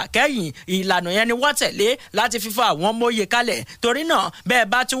ṣe wà kẹ́yìn ìlànà yẹn ni wọ́n tẹ̀lé láti fífa àwọn mọ́yè kalẹ̀ torí náà bẹ́ẹ̀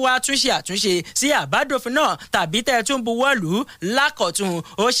bá tún wá túnṣe àtúnṣe sí àbádòfin náà tàbí tẹ́ tún buwọ́lù lákọ̀tún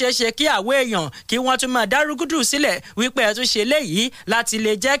ó ṣeéṣe kí àwọn èèyàn kí wọ́n tún máa dárúgúdù sílẹ̀ wípé ẹ tún ṣe léyìí láti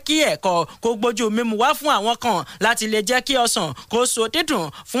lè jẹ́ kí ẹ̀kọ́ kó gbójú mímu wá fún àwọn kan láti lè jẹ́ kí ọsàn kó so dídùn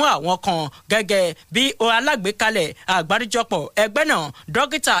fún àwọn kan gẹ́gẹ́ bí alágbèékalẹ̀ àgbáríjọpọ̀ ẹgbẹ́ náà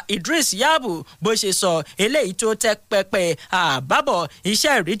dókítà Idris Yabu bó ṣe sọ eléyìí tó tẹ́ pẹpẹ àbábọ̀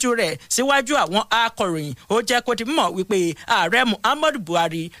iṣẹ́ ìríjú rẹ̀ síwájú àwọn akọ̀ròyìn ó jẹ́ kó ti mọ̀ wípé ààrẹ Muhammadu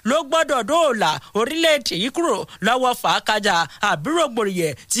Buhari ló gbọ́dọ̀ dóòlà orílẹ̀-èdè yìí kúrò lọ́wọ́ fàákàjà àbúrògbòrìyẹ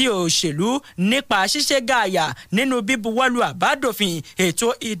tí òṣèlú nípa ṣíṣe gààyà nínú bíbuwọ́lù àbádòfin ètò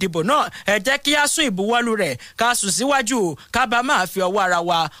ìdìbò náà ẹ jẹ́ kí á sún ìbuwọ́lù rẹ̀ ká sùn síwájú ká bá máa fi ọwọ́ ara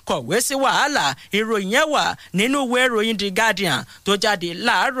wa kọ̀wé sí wàhálà ìròyìn yẹn wà nínú ìwé ìròyìn The Guardian tó jáde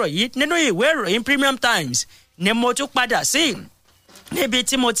láàárọ̀ yìí. Nínú ìwé ìròyìn Premium Times ni mo tún padà sí níbi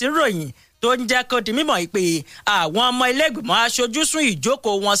tí mo ti ròyìn tó ń jẹ́ kó di mímọ̀ pé àwọn ọmọ ilé-ìgbìmọ̀ aṣojú sún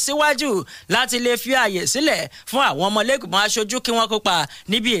ìjókòó wọn síwájú láti lè fi ààyè sílẹ̀ fún àwọn ọmọ ilé-ìgbìmọ̀ aṣojú kí wọ́n kópa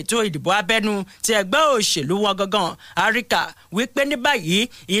níbi ètò ìdìbò abẹ́nú ti ẹgbẹ́ òṣèlú wọn gangan. Àríkà wípé ní báyìí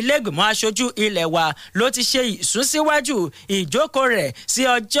ilé-ìgbìmọ̀ aṣojú ilẹ̀ wa ló ti ṣe ìsúnsíwájú ìjókòó rẹ̀ sí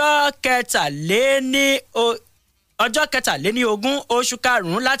ọjọ́ kẹtàléníogún oṣù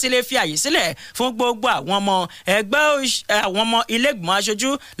karùn-ún láti lè fi àyè sílẹ̀ fún gbogbo àwọn ọmọ ẹgbẹ́ àwọn ọmọ ilé-ìgbìmọ̀ aṣojú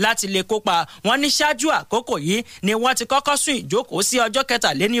láti lè kópa. wọ́n ní ṣáájú àkókò yìí ni wọ́n ti kọ́kọ́ sún ìjókòó sí ọjọ́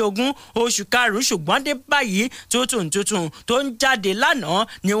kẹtàléníogún oṣù karùn-ún ṣùgbọ́n dé báyìí tuntun tó ń jáde lánàá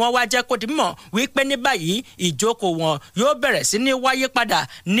ni wọ́n wá jẹ́ kó di mọ̀ wípé ní báyìí ìjókòó wọn yóò bẹ̀rẹ̀ sí ní wáyé padà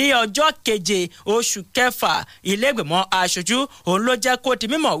ní ọjọ́ keje oṣù kẹfà. ilé-ìgbìmọ̀ aṣojú òun ló jẹ́ kó di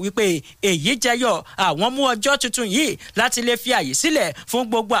mímọ̀ wípé èyí jẹyọ àwọn mú ọjọ́ tuntun yìí láti lè fi àyè sílẹ̀ fún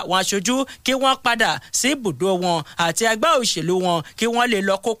gbogbo àwọn aṣojú kí wọ́n padà sí ibùdó wọn àti ẹgbẹ́ òṣèlú wọn kí wọ́n lè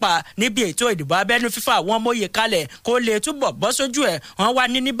lọ kópa níbi ètò ìdìbò abẹ́nú fífa àwọn mòye kalẹ̀ kó lè túbọ̀ bọ́ sójú ẹ̀. wọ́n wá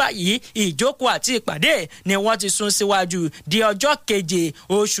ní báyìí ìjókòó àti ìpàdé ni wọ́n ti sún síwájú di ọjọ́ keje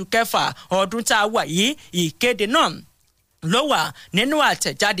oṣù kẹfà ọdún tá a wà yìí. Ìkéde náà ló wà nínú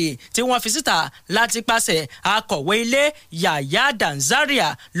àtẹ̀jáde tí wọ́n fi síta láti pàṣẹ akọ̀wé ilé Yàyà Danzaria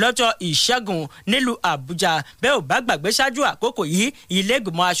lọ́jọ́ Ìṣẹ́gun nílùú Àbújá. bẹ́ẹ̀ ò bá gbàgbé ṣáájú àkókò yìí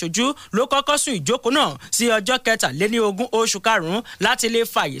ilé-ìgbìmọ̀ aṣojú ló kọ́kọ́ sún ìjókòó náà sí ọjọ́ kẹtàléníogún oṣù karùn-ún láti lè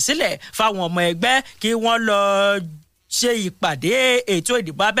fààyè sílẹ̀ fáwọn ọmọ ẹgbẹ́ kí wọ́n lọ ṣe ìpàdé ètò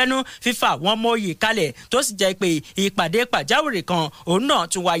ìdìbò abẹ́nú fífa àwọn ọmọ oyè kalẹ̀ tó sì jẹ́ pé ìpàdé pàjáwìrì kan òun náà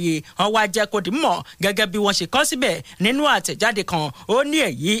tún wáyé. wọ́n wá jẹ́ kó di mọ̀ gẹ́gẹ́ bí wọ́n ṣe kọ síbẹ̀ nínú àtẹ̀jáde kan. ó ní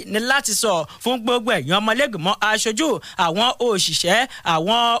èyí ní láti sọ fún gbogbo ẹ̀yin ọmọlẹ́gbìmọ̀ aṣojú àwọn òṣìṣẹ́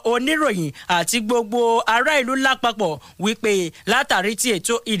àwọn oníròyìn àti gbogbo ará ìlú lápapọ̀ wípé látàrí tí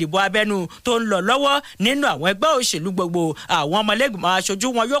ètò ìdìbò abẹ́nú tó ń lọ lọ́wọ́ nínú àwọn ẹgbẹ́ òṣèlú gbogbo àwọn ọmọlẹ́gbìmọ̀ aṣojú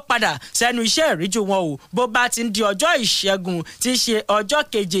wọn yóò padà sẹ́nu iṣẹ́ ìríjú wọn o bó bá ti ń di ọjọ́ Ìṣẹ́gun tí í ṣe ọjọ́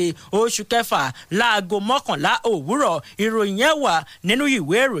keje oṣù kẹfà láago 11 òwúrọ̀. ìròyìn yẹn wà nínú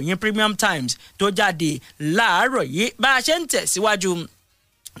ìwé ìròyìn Premium Times tó jáde láàárọ̀ yìí. bá a ṣe ń tẹ̀síwájú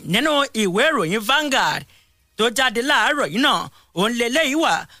nínú ìwé ìròyìn Vanguard tó jáde láàárọ̀ yìí náà òun lélẹ́yìí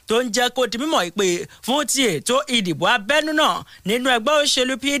wà tó ń jẹ́ kó di mímọ̀ pé fún ti ètò ìdìbò abẹ́nú náà nínú ẹgbẹ́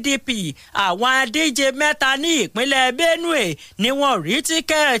òṣèlú PDP àwọn adíje mẹ́ta ní ìpínlẹ̀ Benue ni wọ́n rí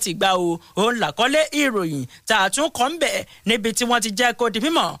tíkẹ́ẹ̀tì gbà o. òun làkọ́lé ìròyìn tá a tún kọ́ ń bẹ̀ níbi tí wọ́n ti jẹ́ kó di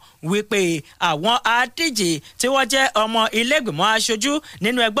mímọ̀ wípé àwọn adíje tí wọ́n jẹ́ ọmọ ilé-ìgbìmọ̀ aṣojú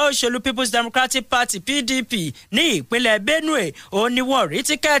nínú ẹgbẹ́ òṣèlú People's Democratic Party PDP ní ìpínlẹ̀ Benue òun ni wọ́n rí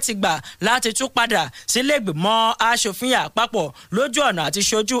tíkẹ́ẹ̀tì gbà láti tún padà sílé-ìgbìmọ̀ aṣòfin àpapọ̀ lójú ọ̀nà àti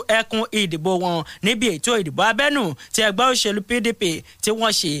ṣojú ẹkùn ìdìbò wọn níbi ètò ìdìbò abẹ́nú tí ẹgbẹ́ òṣèlú PDP tí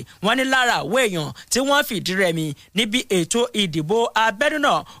wọ́n ṣe. wọ́n ní lára àwọn èèyàn tí wọ́n fìdí rẹmi níbi ètò ìdìbò abẹ́nú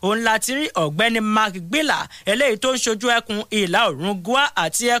náà òun láti rí ọ̀gbẹ́ni Mark Gbila eléyìí tó ń ṣojú ẹkùn ìlà oòrùn Gúà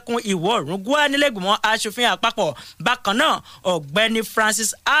àti ẹkùn ìwọ̀ oòrùn Gúà nílẹ̀gbìmọ̀ aṣòfin àpapọ̀. bákan náà ọ̀gbẹ́ni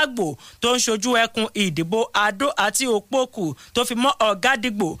Francis Agbo tó ń ṣojú ẹkùn ìdìbò Adó àti Òpókù tó fi mọ́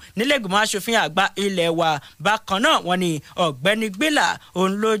Ọ̀gádìgbò nílẹ̀gbìmọ̀ aṣòfin àgbà ilẹ̀ wa. bákan náà wọ́n ní ọ̀gbẹ́ni Gbìlà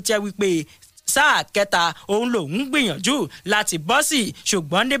òun ló jẹ́ wípé sáà kẹta òun lòun gbìyànjú láti bọ́ sí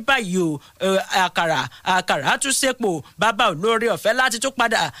ṣùgbọ́n ní báyìí o àkàrà tún sépò bàbá olóore ọ̀fẹ́ láti tún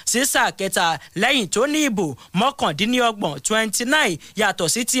padà sí sáà kẹta lẹ́yìn tó ní ìbò 29 yàtọ̀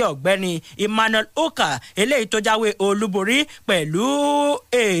sí ti ọ̀gbẹ́ni Emmanuel Oka eléyìí tó jáwé olúborí pẹ̀lú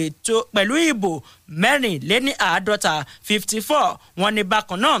ìbò 54 wọn ní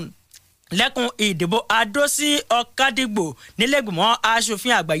bákan náà lẹ́kùn ìdìbò Adó sí Ọ̀kadìgbò nílẹ̀gbìmọ̀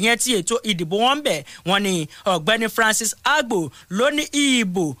aṣòfin àgbà yẹn tí ètò ìdìbò wọn bẹ̀ wọ́n ní ọ̀gbẹ́ni Francis Agbo ló ní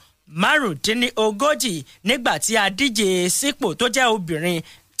ìbò 35 nígbà tí adíje sípò tó jẹ́ obìnrin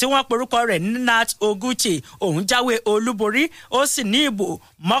tí wọ́n porúkọ rẹ̀ ní Nat Oguchi òun jáwé olúborí ó sì ní ìbò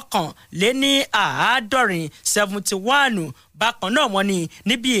 71. bákan náà wọ́n ní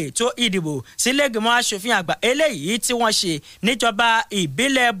níbi ètò ìdìbò sílẹ̀gbìmọ̀ aṣòfin àgbà eléyìí tí wọ́n ṣe níjọba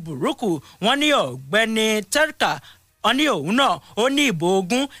ìbílẹ̀ Burúkú wọ́n ní ọ̀gbẹ́ni Terka wọ́n ní òun náà ó ní ìbò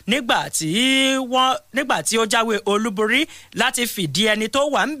 20 nígbà tí ó jáwé olúborí láti fìdí ẹni tó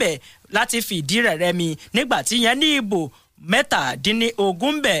wà ń bẹ̀ láti fìdí rẹ̀ rẹmi nígbà tí yẹn ní ìbò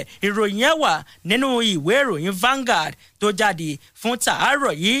 17 bẹ̀. ìròyìn yẹn wà nínú ìwé ìròyìn Vanguard tó jáde fún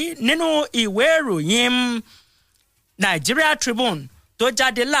tàárọ̀ yìí. nínú ìwé ìròyìn Nigeria Tribune tó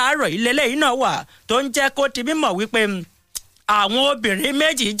jáde láàárọ̀ ìlélẹ́yìn náà wà tó ń jẹ́ kó ti mímọ̀ wípé àwọn obìnrin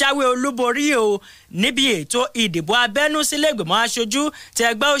méjì jáwé olúborí o níbi ètò ìdìbò abẹ́nú sílẹ̀gbìmọ̀ aṣojú ti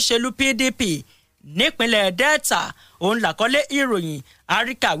ẹgbẹ́ òṣèlú PDP nípínlẹ̀ Delta. Òun làkọ́lé ìròyìn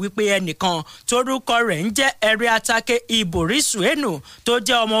àríkà wípé ẹnìkan torúkọ rẹ̀ ń jẹ́ Eriatake Ibori Suenu tó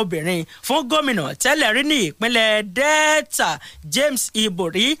jẹ́ ọmọbìnrin fún gómìnà tẹ́lẹ̀ rí ní ìpínlẹ̀ Delta James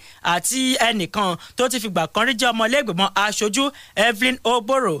Ibori àti ẹnìkan tó ti fìgbà kan rí jẹ́ ọmọlẹ́gbẹ̀mọ aṣojú Evelyn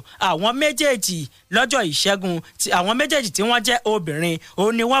Oboro. Àwọn méjèèjì lọ́jọ́ ìṣẹ́gun àwọn méjèèjì tí wọ́n jẹ́ obìnrin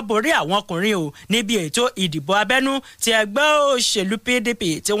òun ni wọ́n borí àwọn ọkùnrin o níbi ètò ìdìbò abẹ́nú ti ẹgbẹ́ òṣèlú PDP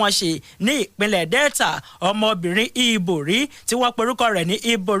tí wọ́n ṣe ní ìpínlẹ̀ Delta. Ọmọbìnrin Ibori tí wọ́n porúkọ rẹ̀ ní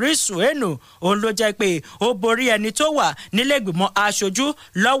Ibori Suenu òun ló jẹ́ pé ó borí ẹni tó wà nílẹ̀gbìmọ̀ aṣojú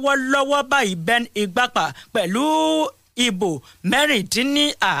lọ́wọ́lọ́wọ́ báyìí Ben Igbapa pẹ̀lú ìbò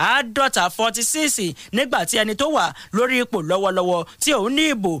 46 nígbà tí ẹni tó wà lórí ipò lọ́wọ́lọ́wọ́ tí òun ní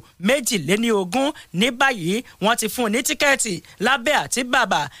ìbò 22 ní báyìí wọ́n ti fún un ní tíkẹ́ẹ̀tì lábẹ́ àti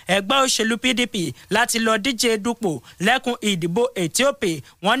bàbà ẹgbẹ́ òṣèlú PDP láti lọ díje dupò lẹ́kùn ìdìbò Ethiopia.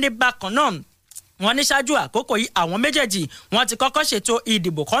 Wọ́n ní bákan náà wọ́n ní ṣáájú àkókò yìí àwọn méjèèjì wọ́n ti kọ́kọ́ ṣètò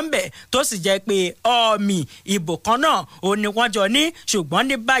ìdìbò kan bẹ̀ tó sì jẹ́ pé ọ̀mì ìbò kan náà ò ní wọ́n jọ ní ṣùgbọ́n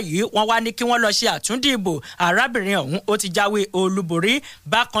ní báyìí wọ́n wá ní kí wọ́n lọ ṣe àtúndì ìbò arábìnrin ọ̀hún ó ti jáwé olúborí.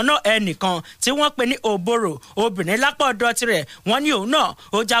 Bákan náà ẹnìkan tí wọ́n pè ní Oboro obìnrin lápá ọ̀dọ̀ tirẹ̀ wọ́n ní òun náà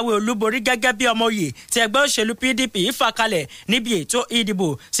ó jáwé olúborí gẹ́gẹ́ bí ọmọ oyè tí ẹgbẹ́ òṣèlú PDP fà kalẹ̀ níbi ètò ìdìbò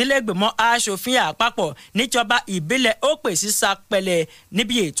sílẹ̀gbìmọ̀ aṣòfin àpapọ̀ níjọba ìbílẹ̀ Òpè sí Sapẹ̀lẹ̀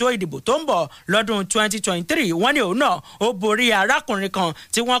níbi ètò ìdìbò tó ń bọ̀ lọ́dún 2023. Wọ́n ní òun náà ó borí arákùnrin kan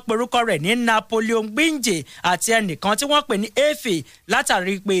tí wọ́n porúkọ rẹ̀ ní Napoleon Gbinje àti ẹnìkan tí wọ́n pè ní Efe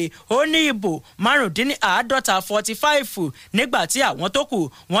látàrí pé ó ní ìbò 45 nígbà tí àwọn tó kù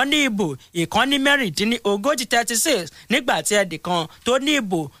wọ́n ní ìbò ìkànnì 36 nígbà tí ẹnìkan tó ní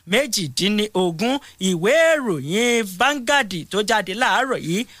ìbò 20. Ìwé ìròyìn Vanguard tó jáde láàárọ̀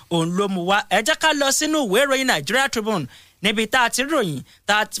yìí òun ló mú wá. Ẹ jẹ́ ká lọ sínú ìwé ìròyìn Nigeria Tribune níbi tá a ti ròyìn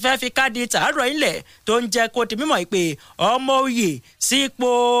tá a fẹ́ fi káàdì tàárọ̀ ilẹ̀ tó ń jẹ́ kó di mímọ̀ pé ọmọ oyè sí ipò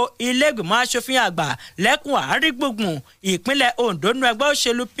ilé-ìgbìmọ̀ aṣòfin àgbà lẹ́kùn àárín-gbùngbùn ìpínlẹ̀ Ondo nínú ẹgbẹ́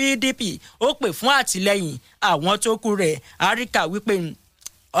òṣèlú PDP ó pè fún àtìlẹ́yìn àwọn tó kù rẹ̀. àríkà wípé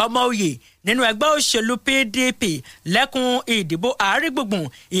ọmọ oyè nínú ẹgbẹ́ òṣèlú PDP lẹ́kùn ìdìbò àárín-gbùngbùn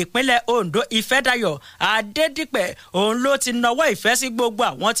ìpínlẹ̀ Ondo Ìfẹ́dayọ̀ Adédìpẹ̀ òun ló ti nawọ́ ìfẹ́ sí gbogbo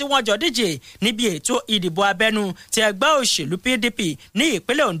àwọn tí wọ́n jọ díje níbi ètò ìdìbò abẹ́nú ti ẹgbẹ́ òṣèlú PDP ní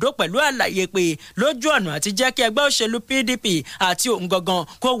ìpínlẹ̀ Ondo pẹ̀lú àlàyé pé lójú ọ̀nà àti jẹ́ kí ẹgbẹ́ òṣèlú PDP àti òun gangan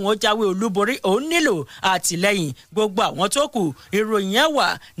kóhun ó jáwé olúborí òun nílò àtìlẹ́yìn gbogbo àwọn tó kù. Ìròyìn yẹn wà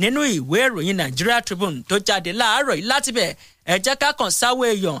nínú ìwé ìròyìn Nigeria Tribune tó jáde láàárọ̀ yìí. Látibẹ̀ ẹ jẹ́ ká kàn sáwọ́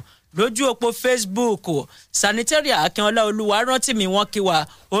èèyàn lójú òpó Facebook Sanitary Akínọlá Olúwarántìmí wọn kí wa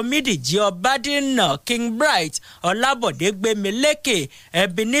Omídìjí Ọbádìnà King Bright Ọlábọ̀dé Gbémilékè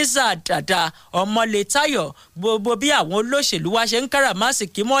Ebenezer Dada Ọmọlétáyọ̀ gbogbo bí àwọn olóṣèlú wa ṣe ń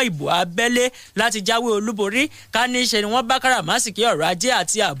káràmásìkí mọ́ ìbò abẹ́lé láti jáwé olúborí ká ní ṣe ni wọ́n bá káràmásìkí ọ̀rọ̀ ajé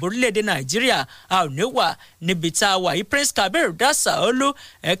àti ààbò orílẹ̀-èdè Nàìjíríà a ò ní wà níbi tá a wà yìí. Prince Kabir Dasaolu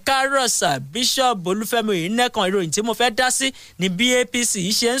ẹ̀ka rọ̀ṣà Bishop Olúfẹ́mi Oyinẹ̀kan ìròyìn tí mo fẹ́ dá sí ní bí APC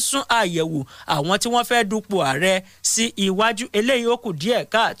ṣe ń sún àyẹ̀wò àwọn tí wọ́n fẹ́ dupò ààrẹ sí iwájú eléyìí ó kù díẹ̀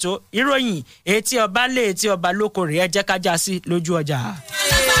káàtó. Ìròyìn etí ọba lé etí ọba lóko rẹ̀ ẹ jẹ́ ká já sí lójú ọjà.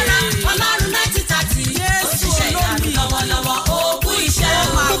 Ọlọ́run 1930 ó ṣiṣẹ́ ìyanu lọ́wọ́lọ́wọ́ ogún iṣẹ́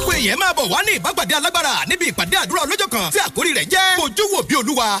wa. Gbogbo èèyàn máa bọ̀ wá ní ìbápàdé alágbára níbi ìpàdé àdúrà ọlọ́jọ́ kan tí àkórí rẹ̀ jẹ́ ojú wo bí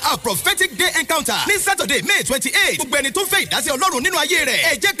Olúwa a prophetic day encounter ní Saturday May 28. Gbogbo ẹni tó fẹ́ ìdásí Ọlọ́run nínú ayé rẹ̀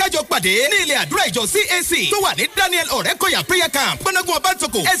ẹ jẹ́ kájọ pàdé ní ilé àdúrà ìjọ CAC tó wà ní Daniel Ọ̀rẹ́kọ̀yà prayer camp gbọ́nàgún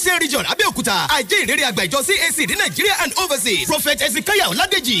Ọbántòkò Ẹ̀sìn region Abẹ́òkúta àjẹ́ ìrírí àgbà ìjọ CAC ní Nigeria and overseas Prophet Ezekiah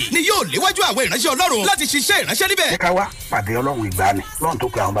Ọládèjì ni yóò léwájú àwọn ìránṣẹ́ Ọlọ́run láti ṣiṣẹ́ ìránṣẹ́ níbẹ̀. ẹ ká wá pàdé Ọlọ́run ìgbàanì Ọlọ́run tó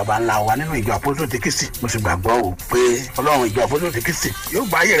pe àwọn baba ńlá wa nínú ìjọ Apostolic ti Kristi mo sì gbàgbọ́ o pé Ọlọ́run ìjọ Apostolic ti Kristi yóò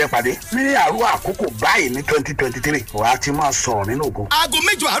bá ayé rẹ pàdé ní àrùn àkókò báyìí ní 2023 wàá ti máa sọ̀rọ̀ nínú ògo. Aago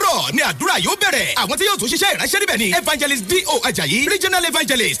 8 àárọ̀ ni àdúrà yóò bẹ̀rẹ̀ àwọn tí yóò tún ṣiṣẹ́ ìránṣẹ́ níbẹ̀ ni Evangelist D.O. Ajayi Regional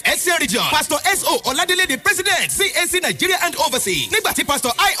Evangelist Ẹ̀sìn region Pastor S.O. Ọládélé the President CAC Nigeria and overseas nígbà tí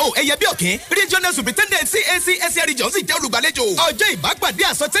Pastor I.O. Ẹ̀yẹbíọ̀kín Regional Superintendent CAC Ẹ̀sìn region sì jẹ́ olùgbàlejò ọjọ́ ìbápàdé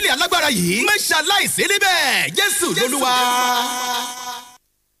àsọtẹ́lẹ̀ alágbára yìí má ṣaláìsí níbẹ̀ Jésù lolúwa.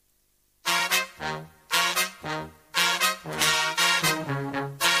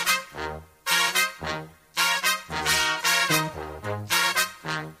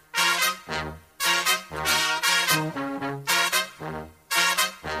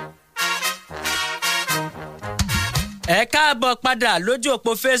 Ẹ ká káàbọ̀ padà lójú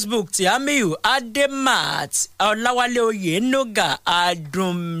òpó Facebook tí Amiu Ademat Ọláwálé Oyènúgà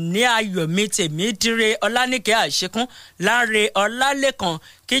Àdùnní Ayọ̀mí Tèmídire Ọlánìkẹ́ Àṣekún Láre Ọlálẹ́kan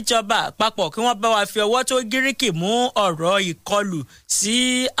kíjọba àpapọ̀ kí wọ́n bá wa fi ọwọ́ tó gíríkì mú ọ̀rọ̀ ìkọlù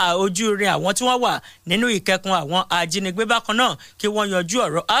sí ojú irin àwọn tí wọ́n wà nínú ìkẹkùn àwọn ajínigbé bákan náà kí wọ́n yanjú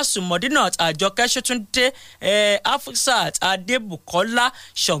ọ̀rọ̀ Asumodinat Àjọkẹ́ Ṣótúndé Afusat Adébùkọ́lá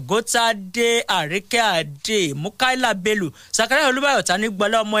Ṣọ̀gọ́tàdé Àríkẹ́ Adé Mukaila Bello Sakaria Olúbáyọ̀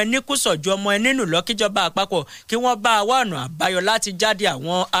Tanígbọ́lá ọmọ ẹni kùsọ̀jú ọmọ ẹni nù lọ kíjọba àpapọ̀ kí wọ́n bá wá ọ̀nà àbáyọ láti jáde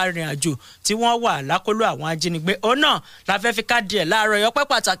àwọn arìnrìnàjò tí wọ́n wà lákọlò àwọn ajínigbé òun náà la fẹ́ fi ká díẹ̀ láàárọ̀ yọpẹ́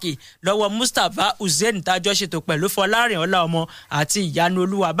pàtàkì lọ́wọ́ Mustapha Hussein tájọ́ ṣètò pẹ̀lú Fọlárin Ọláọmọ àti Ìyanu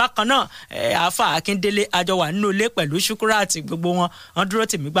Olúwa bákan náà Afa Akíndélé àjọwà nínú ilé pẹ̀lú Ṣúkúrátì gbogbo wọn dúró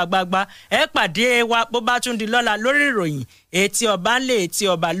tèmí gbágbágbá ẹ pàdé wa bó bá tún di lọ́la lórí ìròyìn etí ọba ńlẹ̀ etí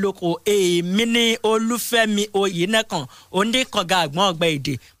ọba lóko èmi ní Olúfẹ́mi Oyènẹ́kan oníkànga àgbọ̀n ọgbẹ́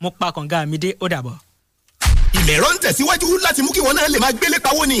èdè mo pa kànga mi dé ó dàbọ̀. Ìmẹ̀rọ ń tẹ̀síwájú láti mú kí wọn náà lè máa gbélé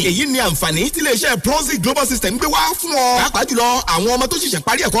pawó ni. Èyí ni àǹfààní tí iléeṣẹ́ Bronze Global System gbé wá fún ọ. Pàápàá jùlọ àwọn ọmọ tó ṣẹ̀ṣẹ̀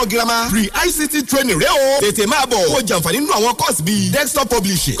parí ẹ̀kọ́ girama pre-ICT training rẹ o. Tètè máa bọ̀ kó jàǹfààní nínú àwọn course bíi desktop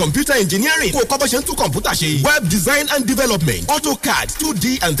publishing, computer engineering, kó kọ́ bó ṣe ń tún kọ̀ǹpútà ṣe, web design and development, AutoCAD,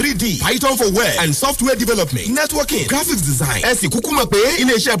 2D and 3D, Python for web and software development, networking, graphics design. Ẹ sì kúkú mọ̀ pé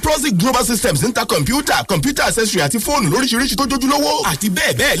iléeṣẹ́ Bronze Global Systems ń ta computer accessory àti fóònù lóríṣiríṣi tó jójúlówó àti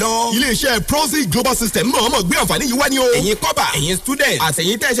bẹ́ẹ̀ bẹ́ẹ̀ lọ. Iléeṣẹ́ Bronze Global System náà gbé àǹfààní yìí wá ní o. ẹ̀yin kọ́bà ẹ̀yin student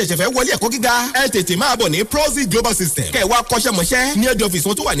àtẹ̀yin tẹ́ ṣẹ̀ṣẹ̀ fẹ́ wọlé ẹ̀kọ́ gíga ẹ tètè máa bọ̀ ní Proxy Global System kẹ́ ẹ wá kọ́ṣẹ́mọṣẹ́ ní head office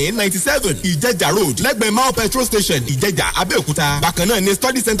wọn tó wà ní 97 Ìjẹ̀jà road lẹ́gbẹ̀ẹ́ Mao petrol station Ìjẹ̀jà Abẹ́òkúta. Bákan náà ní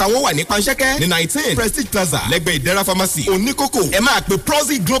study center wọn wà ní Panṣẹ́kẹ́ ní 19 Prestige Plaza lẹ́gbẹ̀ẹ́ Ìdẹ́ra pharmacy Oníkókó. ẹ máa pe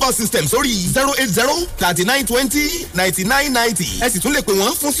Proxy Global System sórí 080 3920 9990. ẹ sì tún lè pè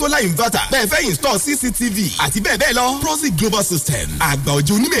wọ́n fún solar inverter bẹ́ẹ̀ fẹ́ install CCTV àti bẹ́ẹ̀ bẹ́ẹ̀ lọ. Proxy Global System àgbà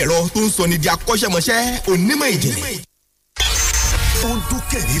òjò onímọ̀ ẹ̀rọ tó ń sọ ní di akọ́ṣẹ́mọṣẹ́ onímọ̀ ìjìnlẹ̀. ó ń dún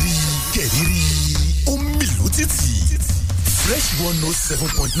kẹ̀rìírí ó ń mìlú títì Fresh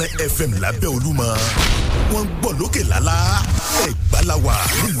 107.9 FM lábẹ́ Olúmọ wọ́n ń gbọ́ lókè lálá Ẹ̀gbá la wà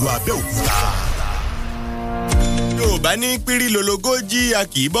nílùú Abẹ́òkúta. Yorùbá ní pírí lológójì a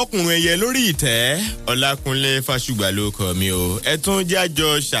kì í bọ́kùnrin ẹyẹ lórí ìtẹ́. Ọlákúnlé Fásùgbà ló kọ mi o. ẹ tún jẹ́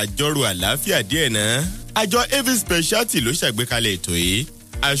àjọ ṣàjọrò àlàáfíà díẹ̀ náà. àjọ Avis Speciality ló ṣàgbékalẹ̀ ètò yìí.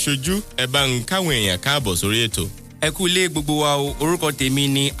 aṣojú ẹ bá ń káwọn èèyàn káàbọ̀ sórí ètò. ẹ kú ilé gbogbo wa o, orúkọ tèmi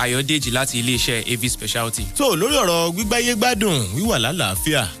ni Ayọ̀dèjì láti iléeṣẹ́ Avis Speciality. tó lórí ọ̀rọ̀ gbígbáyé gbádùn wíwà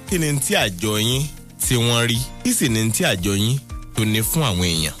lálàáfíà kí ni tí àjọ yín tí wọ́n rí kí sì ni tí àjọ yín tó ní fún àwọn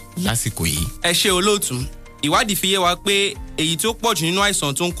èèyàn lásìkò yìí. ẹ ṣe olóòtú, ìwádìí fi yé wa pé èyí tó pọ̀jù nínú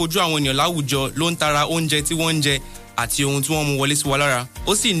àìsàn tó ń kojú àwọn ènìyàn láwùjọ ló ń tara oúnjẹ tí wọ́n ń jẹ àti ohun tí wọ́n mú wọlé sí wa lára.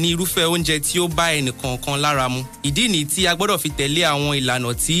 ó sì ní irúfẹ́ oúnjẹ tí ó bá ẹnìkọ̀ọ̀kan lára mu. ìdí nìyí tí a gbọ́dọ̀ fi tẹ̀lé àwọn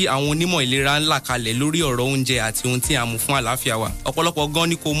ìlànà tí àwọn onímọ̀ ìlera ń là kalẹ̀ lórí ọ̀rọ̀ oúnjẹ àti ohun tí a mú fún àlàáfíà wa. ọ̀pọ̀lọpọ̀ gan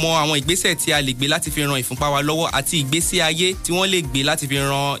ni kò mọ àwọn ìgbésẹ̀ tí a lè gbé láti fi ran ìfúnpá wa lọ́wọ́ àti ìgbésí ayé tí wọ́n lè gbé láti fi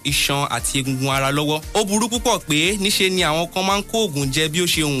ran iṣan àti egungun ara lọ́wọ́. ó burú púpọ̀ pé níṣe ni àwọn kan máa ń kó oògùn jẹ bí ó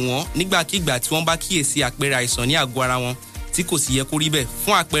ṣe wù wọ́n nígbàkigbà tí wọ́n bá kíyèsí àpẹẹrẹ àìsàn ní àgọ́ ara wọn tí kò sì yẹ kó rí bẹ́ẹ̀.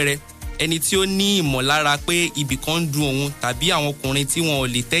 fún àpẹẹrẹ, ẹni tí ó ní ìmọ̀lára pé ibì kan ń dun òun tàbí àwọn ọkùnrin tí wọn ò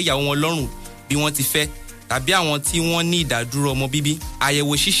lè tẹ́ ìyàwó wọn lọ́rùn bí wọ́n ti fẹ́ tàbí àwọn tí wọ́n ní ìdádúró ọmọ bíbí.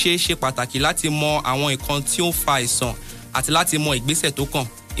 àyẹ̀wò ṣíṣe ṣe pàtàkì láti mọ àwọn nǹkan tí ó ń fa àìsàn àti láti mọ ìgbésẹ̀ tó kàn.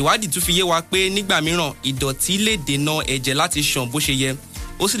 ìwádìí tún fi yé wa pé nígbà mìíràn ìdọ̀tí lè dènà ẹ̀jẹ̀ láti ṣàn bó ṣe yẹ.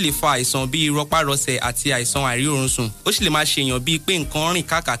 ó sì lè fa àìsàn bíi rọpárọsẹ̀ àti àìsàn àìríoorun sùn. ó sì lè máa ṣèyàn bíi pé nǹkan rìn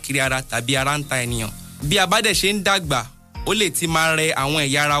káàkiri ara tàbí ara ń ta ènìyàn. bí a bá dẹ̀ ṣe ń dàgbà ó lè ti máa rẹ àwọn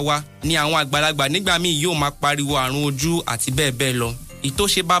ẹ̀yà ara wa. ní àwọn àgbàlagbà nígbà míì yóò máa pariwo àrùn ojú àti bẹ́ẹ̀ bẹ́ẹ̀ lọ.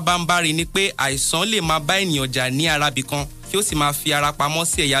 ìtóṣe bábánbárí ni pé àìsàn lè máa bá ènìyàn jà ní ara bìkan kí ó sì máa fi ara pamọ́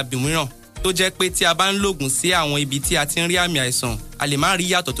sí ẹ̀yà bìmíràn tó jẹ́ pé tí a bá ń lògùn sí àwọn ibi tí a ti ń rí àmì àìsàn a lè má rí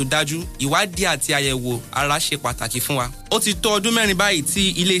yàtọ̀ tó dájú. ìwádìí àti àyẹ̀wò ara ṣe pàtàkì fún wa. ó ti tó ọdún 4 báyìí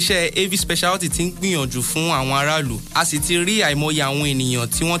tí iléeṣẹ́ Avis Speciality ti ń gbìyànjú fún àwọn aráàlú. a sì ti rí àìmọye àwọn ènìyàn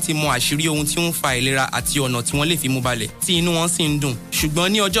tí wọ́n ti mọ àṣírí ohun tí ó ń fa ìlera àti ọ̀nà tí wọ́n lè fi mú balẹ̀ tí inú wọn sì ń dùn. ṣùgbọ́n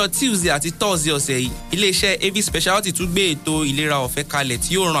ní ọjọ́ Tuesday àti Thursday ọ̀sẹ̀ yìí iléeṣẹ́ Avis Speciality tún gbé ètò ìlera ọ̀fẹ́ kalẹ̀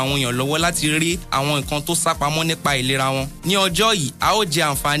tí yóò ran àwọn èèyàn lọ́wọ́ láti rí àwọn nǹkan tó sápamọ́ nípa ìlera wọn. ní ọjọ́ yìí a ó jẹ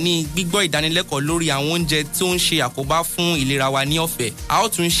àǹfààní gbígbọ́ ìdánilẹ́kọ̀ọ́ lórí àwọn oúnjẹ tí ó ń ṣe àkóbá fún ìlera wa ní ọ̀fẹ́. a ó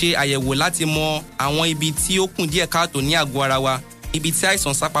tún ṣe àyẹ̀wò láti mọ àwọn ibi tí ó kùn díẹ̀ káàtó ní àgọ́ ara wa ibi tí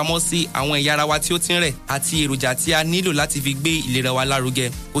àìsàn sápamọ́ sí, àwọn ẹ̀yà ara wa tí ó ti ń rẹ̀ àti èròjà tí a nílò láti fi gbé ìlera wa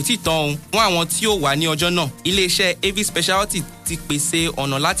lárugẹ. Kò tí ì tán o, fún àwọn tí ó wà ní ọjọ́ náà, ilé-iṣẹ́ AV Speciality ti pèsè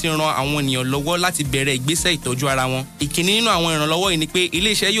ọ̀nà láti ran àwọn ènìyàn lọ́wọ́ láti bẹ̀rẹ̀ ìgbésẹ̀ ìtọ́jú ara wọn. Ìkíní nínú àwọn ìrànlọ́wọ́ yìí ni pé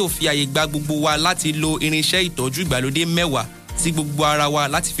ilé-iṣẹ́ yóò fi àyè gba gbogbo wa láti lo irinṣẹ́ ìtọ́jú ìgbàlódé 10 sí gbogbo ara wa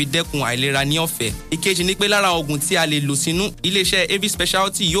láti fi dẹ́kun àìlera ní ọ̀fẹ́. Ìkejì ni pé lára oògùn tí a lè lò sínú, ilé-iṣẹ́ AV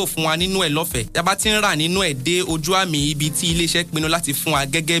Speciality yóò fún wa nínú ẹ̀ lọ́fẹ̀ẹ́. Tí a bá ti ń rà nínú ẹ̀ dé ojú àmì ibi tí ilé-iṣẹ́ pinnu láti fún wa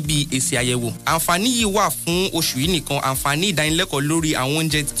gẹ́gẹ́ bí èsì àyẹ̀wò. Àǹfààní yìí wà fún oṣù yìí nìkan. Àǹfààní ìdánilẹ́kọ̀ọ́ lórí àwọn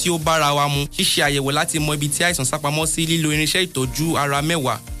oúnjẹ tí ó bára wa mu, ṣíṣe àyẹ̀wò láti mọ ibi tí àìsàn sápamọ́ sí, lílo irinṣẹ́ ìtọ́jú ara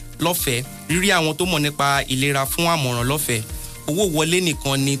 10 lọ́fẹ̀ẹ́, rírí àwọn tó mọ̀ nípa ìlera fún àmọ̀ràn lọ́fẹ̀ẹ́. Owó wọlé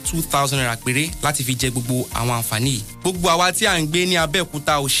nìkan ni 2,000 naira péré láti fi jẹ gbogbo àwọn àǹfààní yìí. Gbogbo àwa tí à ń gbé ní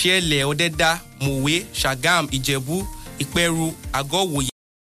Abẹ́òkúta, Òṣèlè, Ọ̀dẹ́dá, Mòwe, Ṣàgám, Ìjẹ̀bú, Ìpẹ́rù, Àgọ́wòye.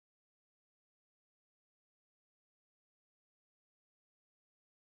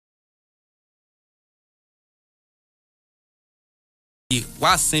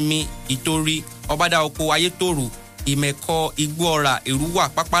 Wàsinmi, Ìtorí, Ọbádáoko, Ayétòrò, Ìmẹ̀kọ, Igbóọrà, Èrúwà,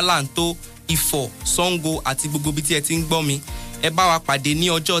 Pápálàntó, Ifọ̀, Ṣàngó àti gbogbo ibi tí ẹ ti ń gbọ́ mi. Ẹ bá wa pàdé ní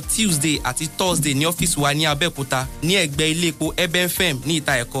ọjọ́ Tuesday àti Thursday ní ọ́fíìsì wa ní Abẹ́òkúta ní ẹ̀gbẹ́ ilé epo Ebenfem ní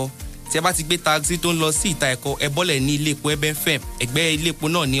Ìta Ẹ̀kọ́. Tí ẹ bá ti gbé taxi tó ń lọ sí Ìta Ẹ̀kọ́, ẹ bọ́lẹ̀ ní ilé epo Ebenfem, ẹ̀gbẹ́ ilé epo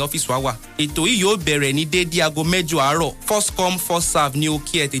náà ní ọ́fíìsì wa wà. Ètò yìí yóò bẹ̀rẹ̀ ní déédé aago 8 àárọ̀. First come first serve ní o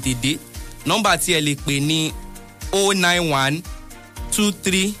kí ẹ tètè dé. Nọ́mbà tí ẹ lè pè ní 091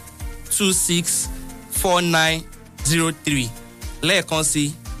 23 26 4903. Lẹ́ẹ̀kan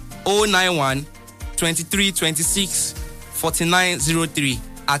sí 091 23 26 4903.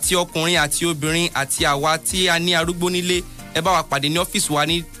 Àti ọkùnrin àti obìnrin àti àwa tí a ní arúgbó nílé, ẹ bá wa pàdé ní ọ́fíìsì wa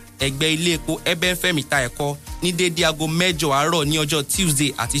ní ẹ̀gbẹ́ ilé epo Ebenfem Ìta Ẹ̀kọ́ ní déédé aago 8 àárọ̀ ní ọjọ́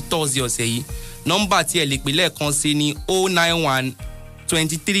Tuesday àti Thursday ọ̀sẹ̀ yìí. Nọ́mbà tí ẹ lè pè lẹ́ẹ̀kan sí ní 091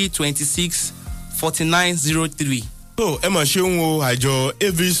 23 26 4903. tó ẹ mọ̀ ṣeun o, àjọ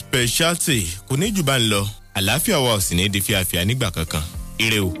AV Speciality kò ní jù bá ń lọ. Àlàáfíà wa ò sì ní di fíafíà nígbà kankan.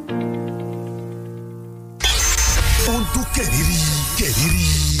 Ire o. Ó ń dún kẹ̀rìírí kẹ̀rìírí,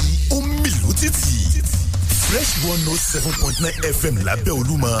 ó ń mìlú títì. Fresh 107.9 FM lábẹ́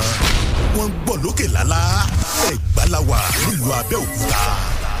Olúmọ. Wọ́n ń gbọ́ lókè lálá. Ẹ̀gbá la wà nílùú Abẹ́òkúta.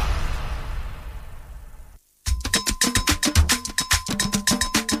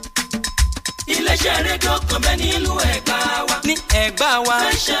 Iléeṣẹ́ rédíò kan bẹ́ẹ̀ nílùú Ẹ̀gbá wa. Ní Ẹ̀gbá wa.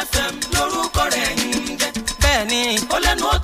 Fresh FM lórúkọ rẹ̀ ń jẹ́. Bẹ́ẹ̀ ni. Ó lẹ́nu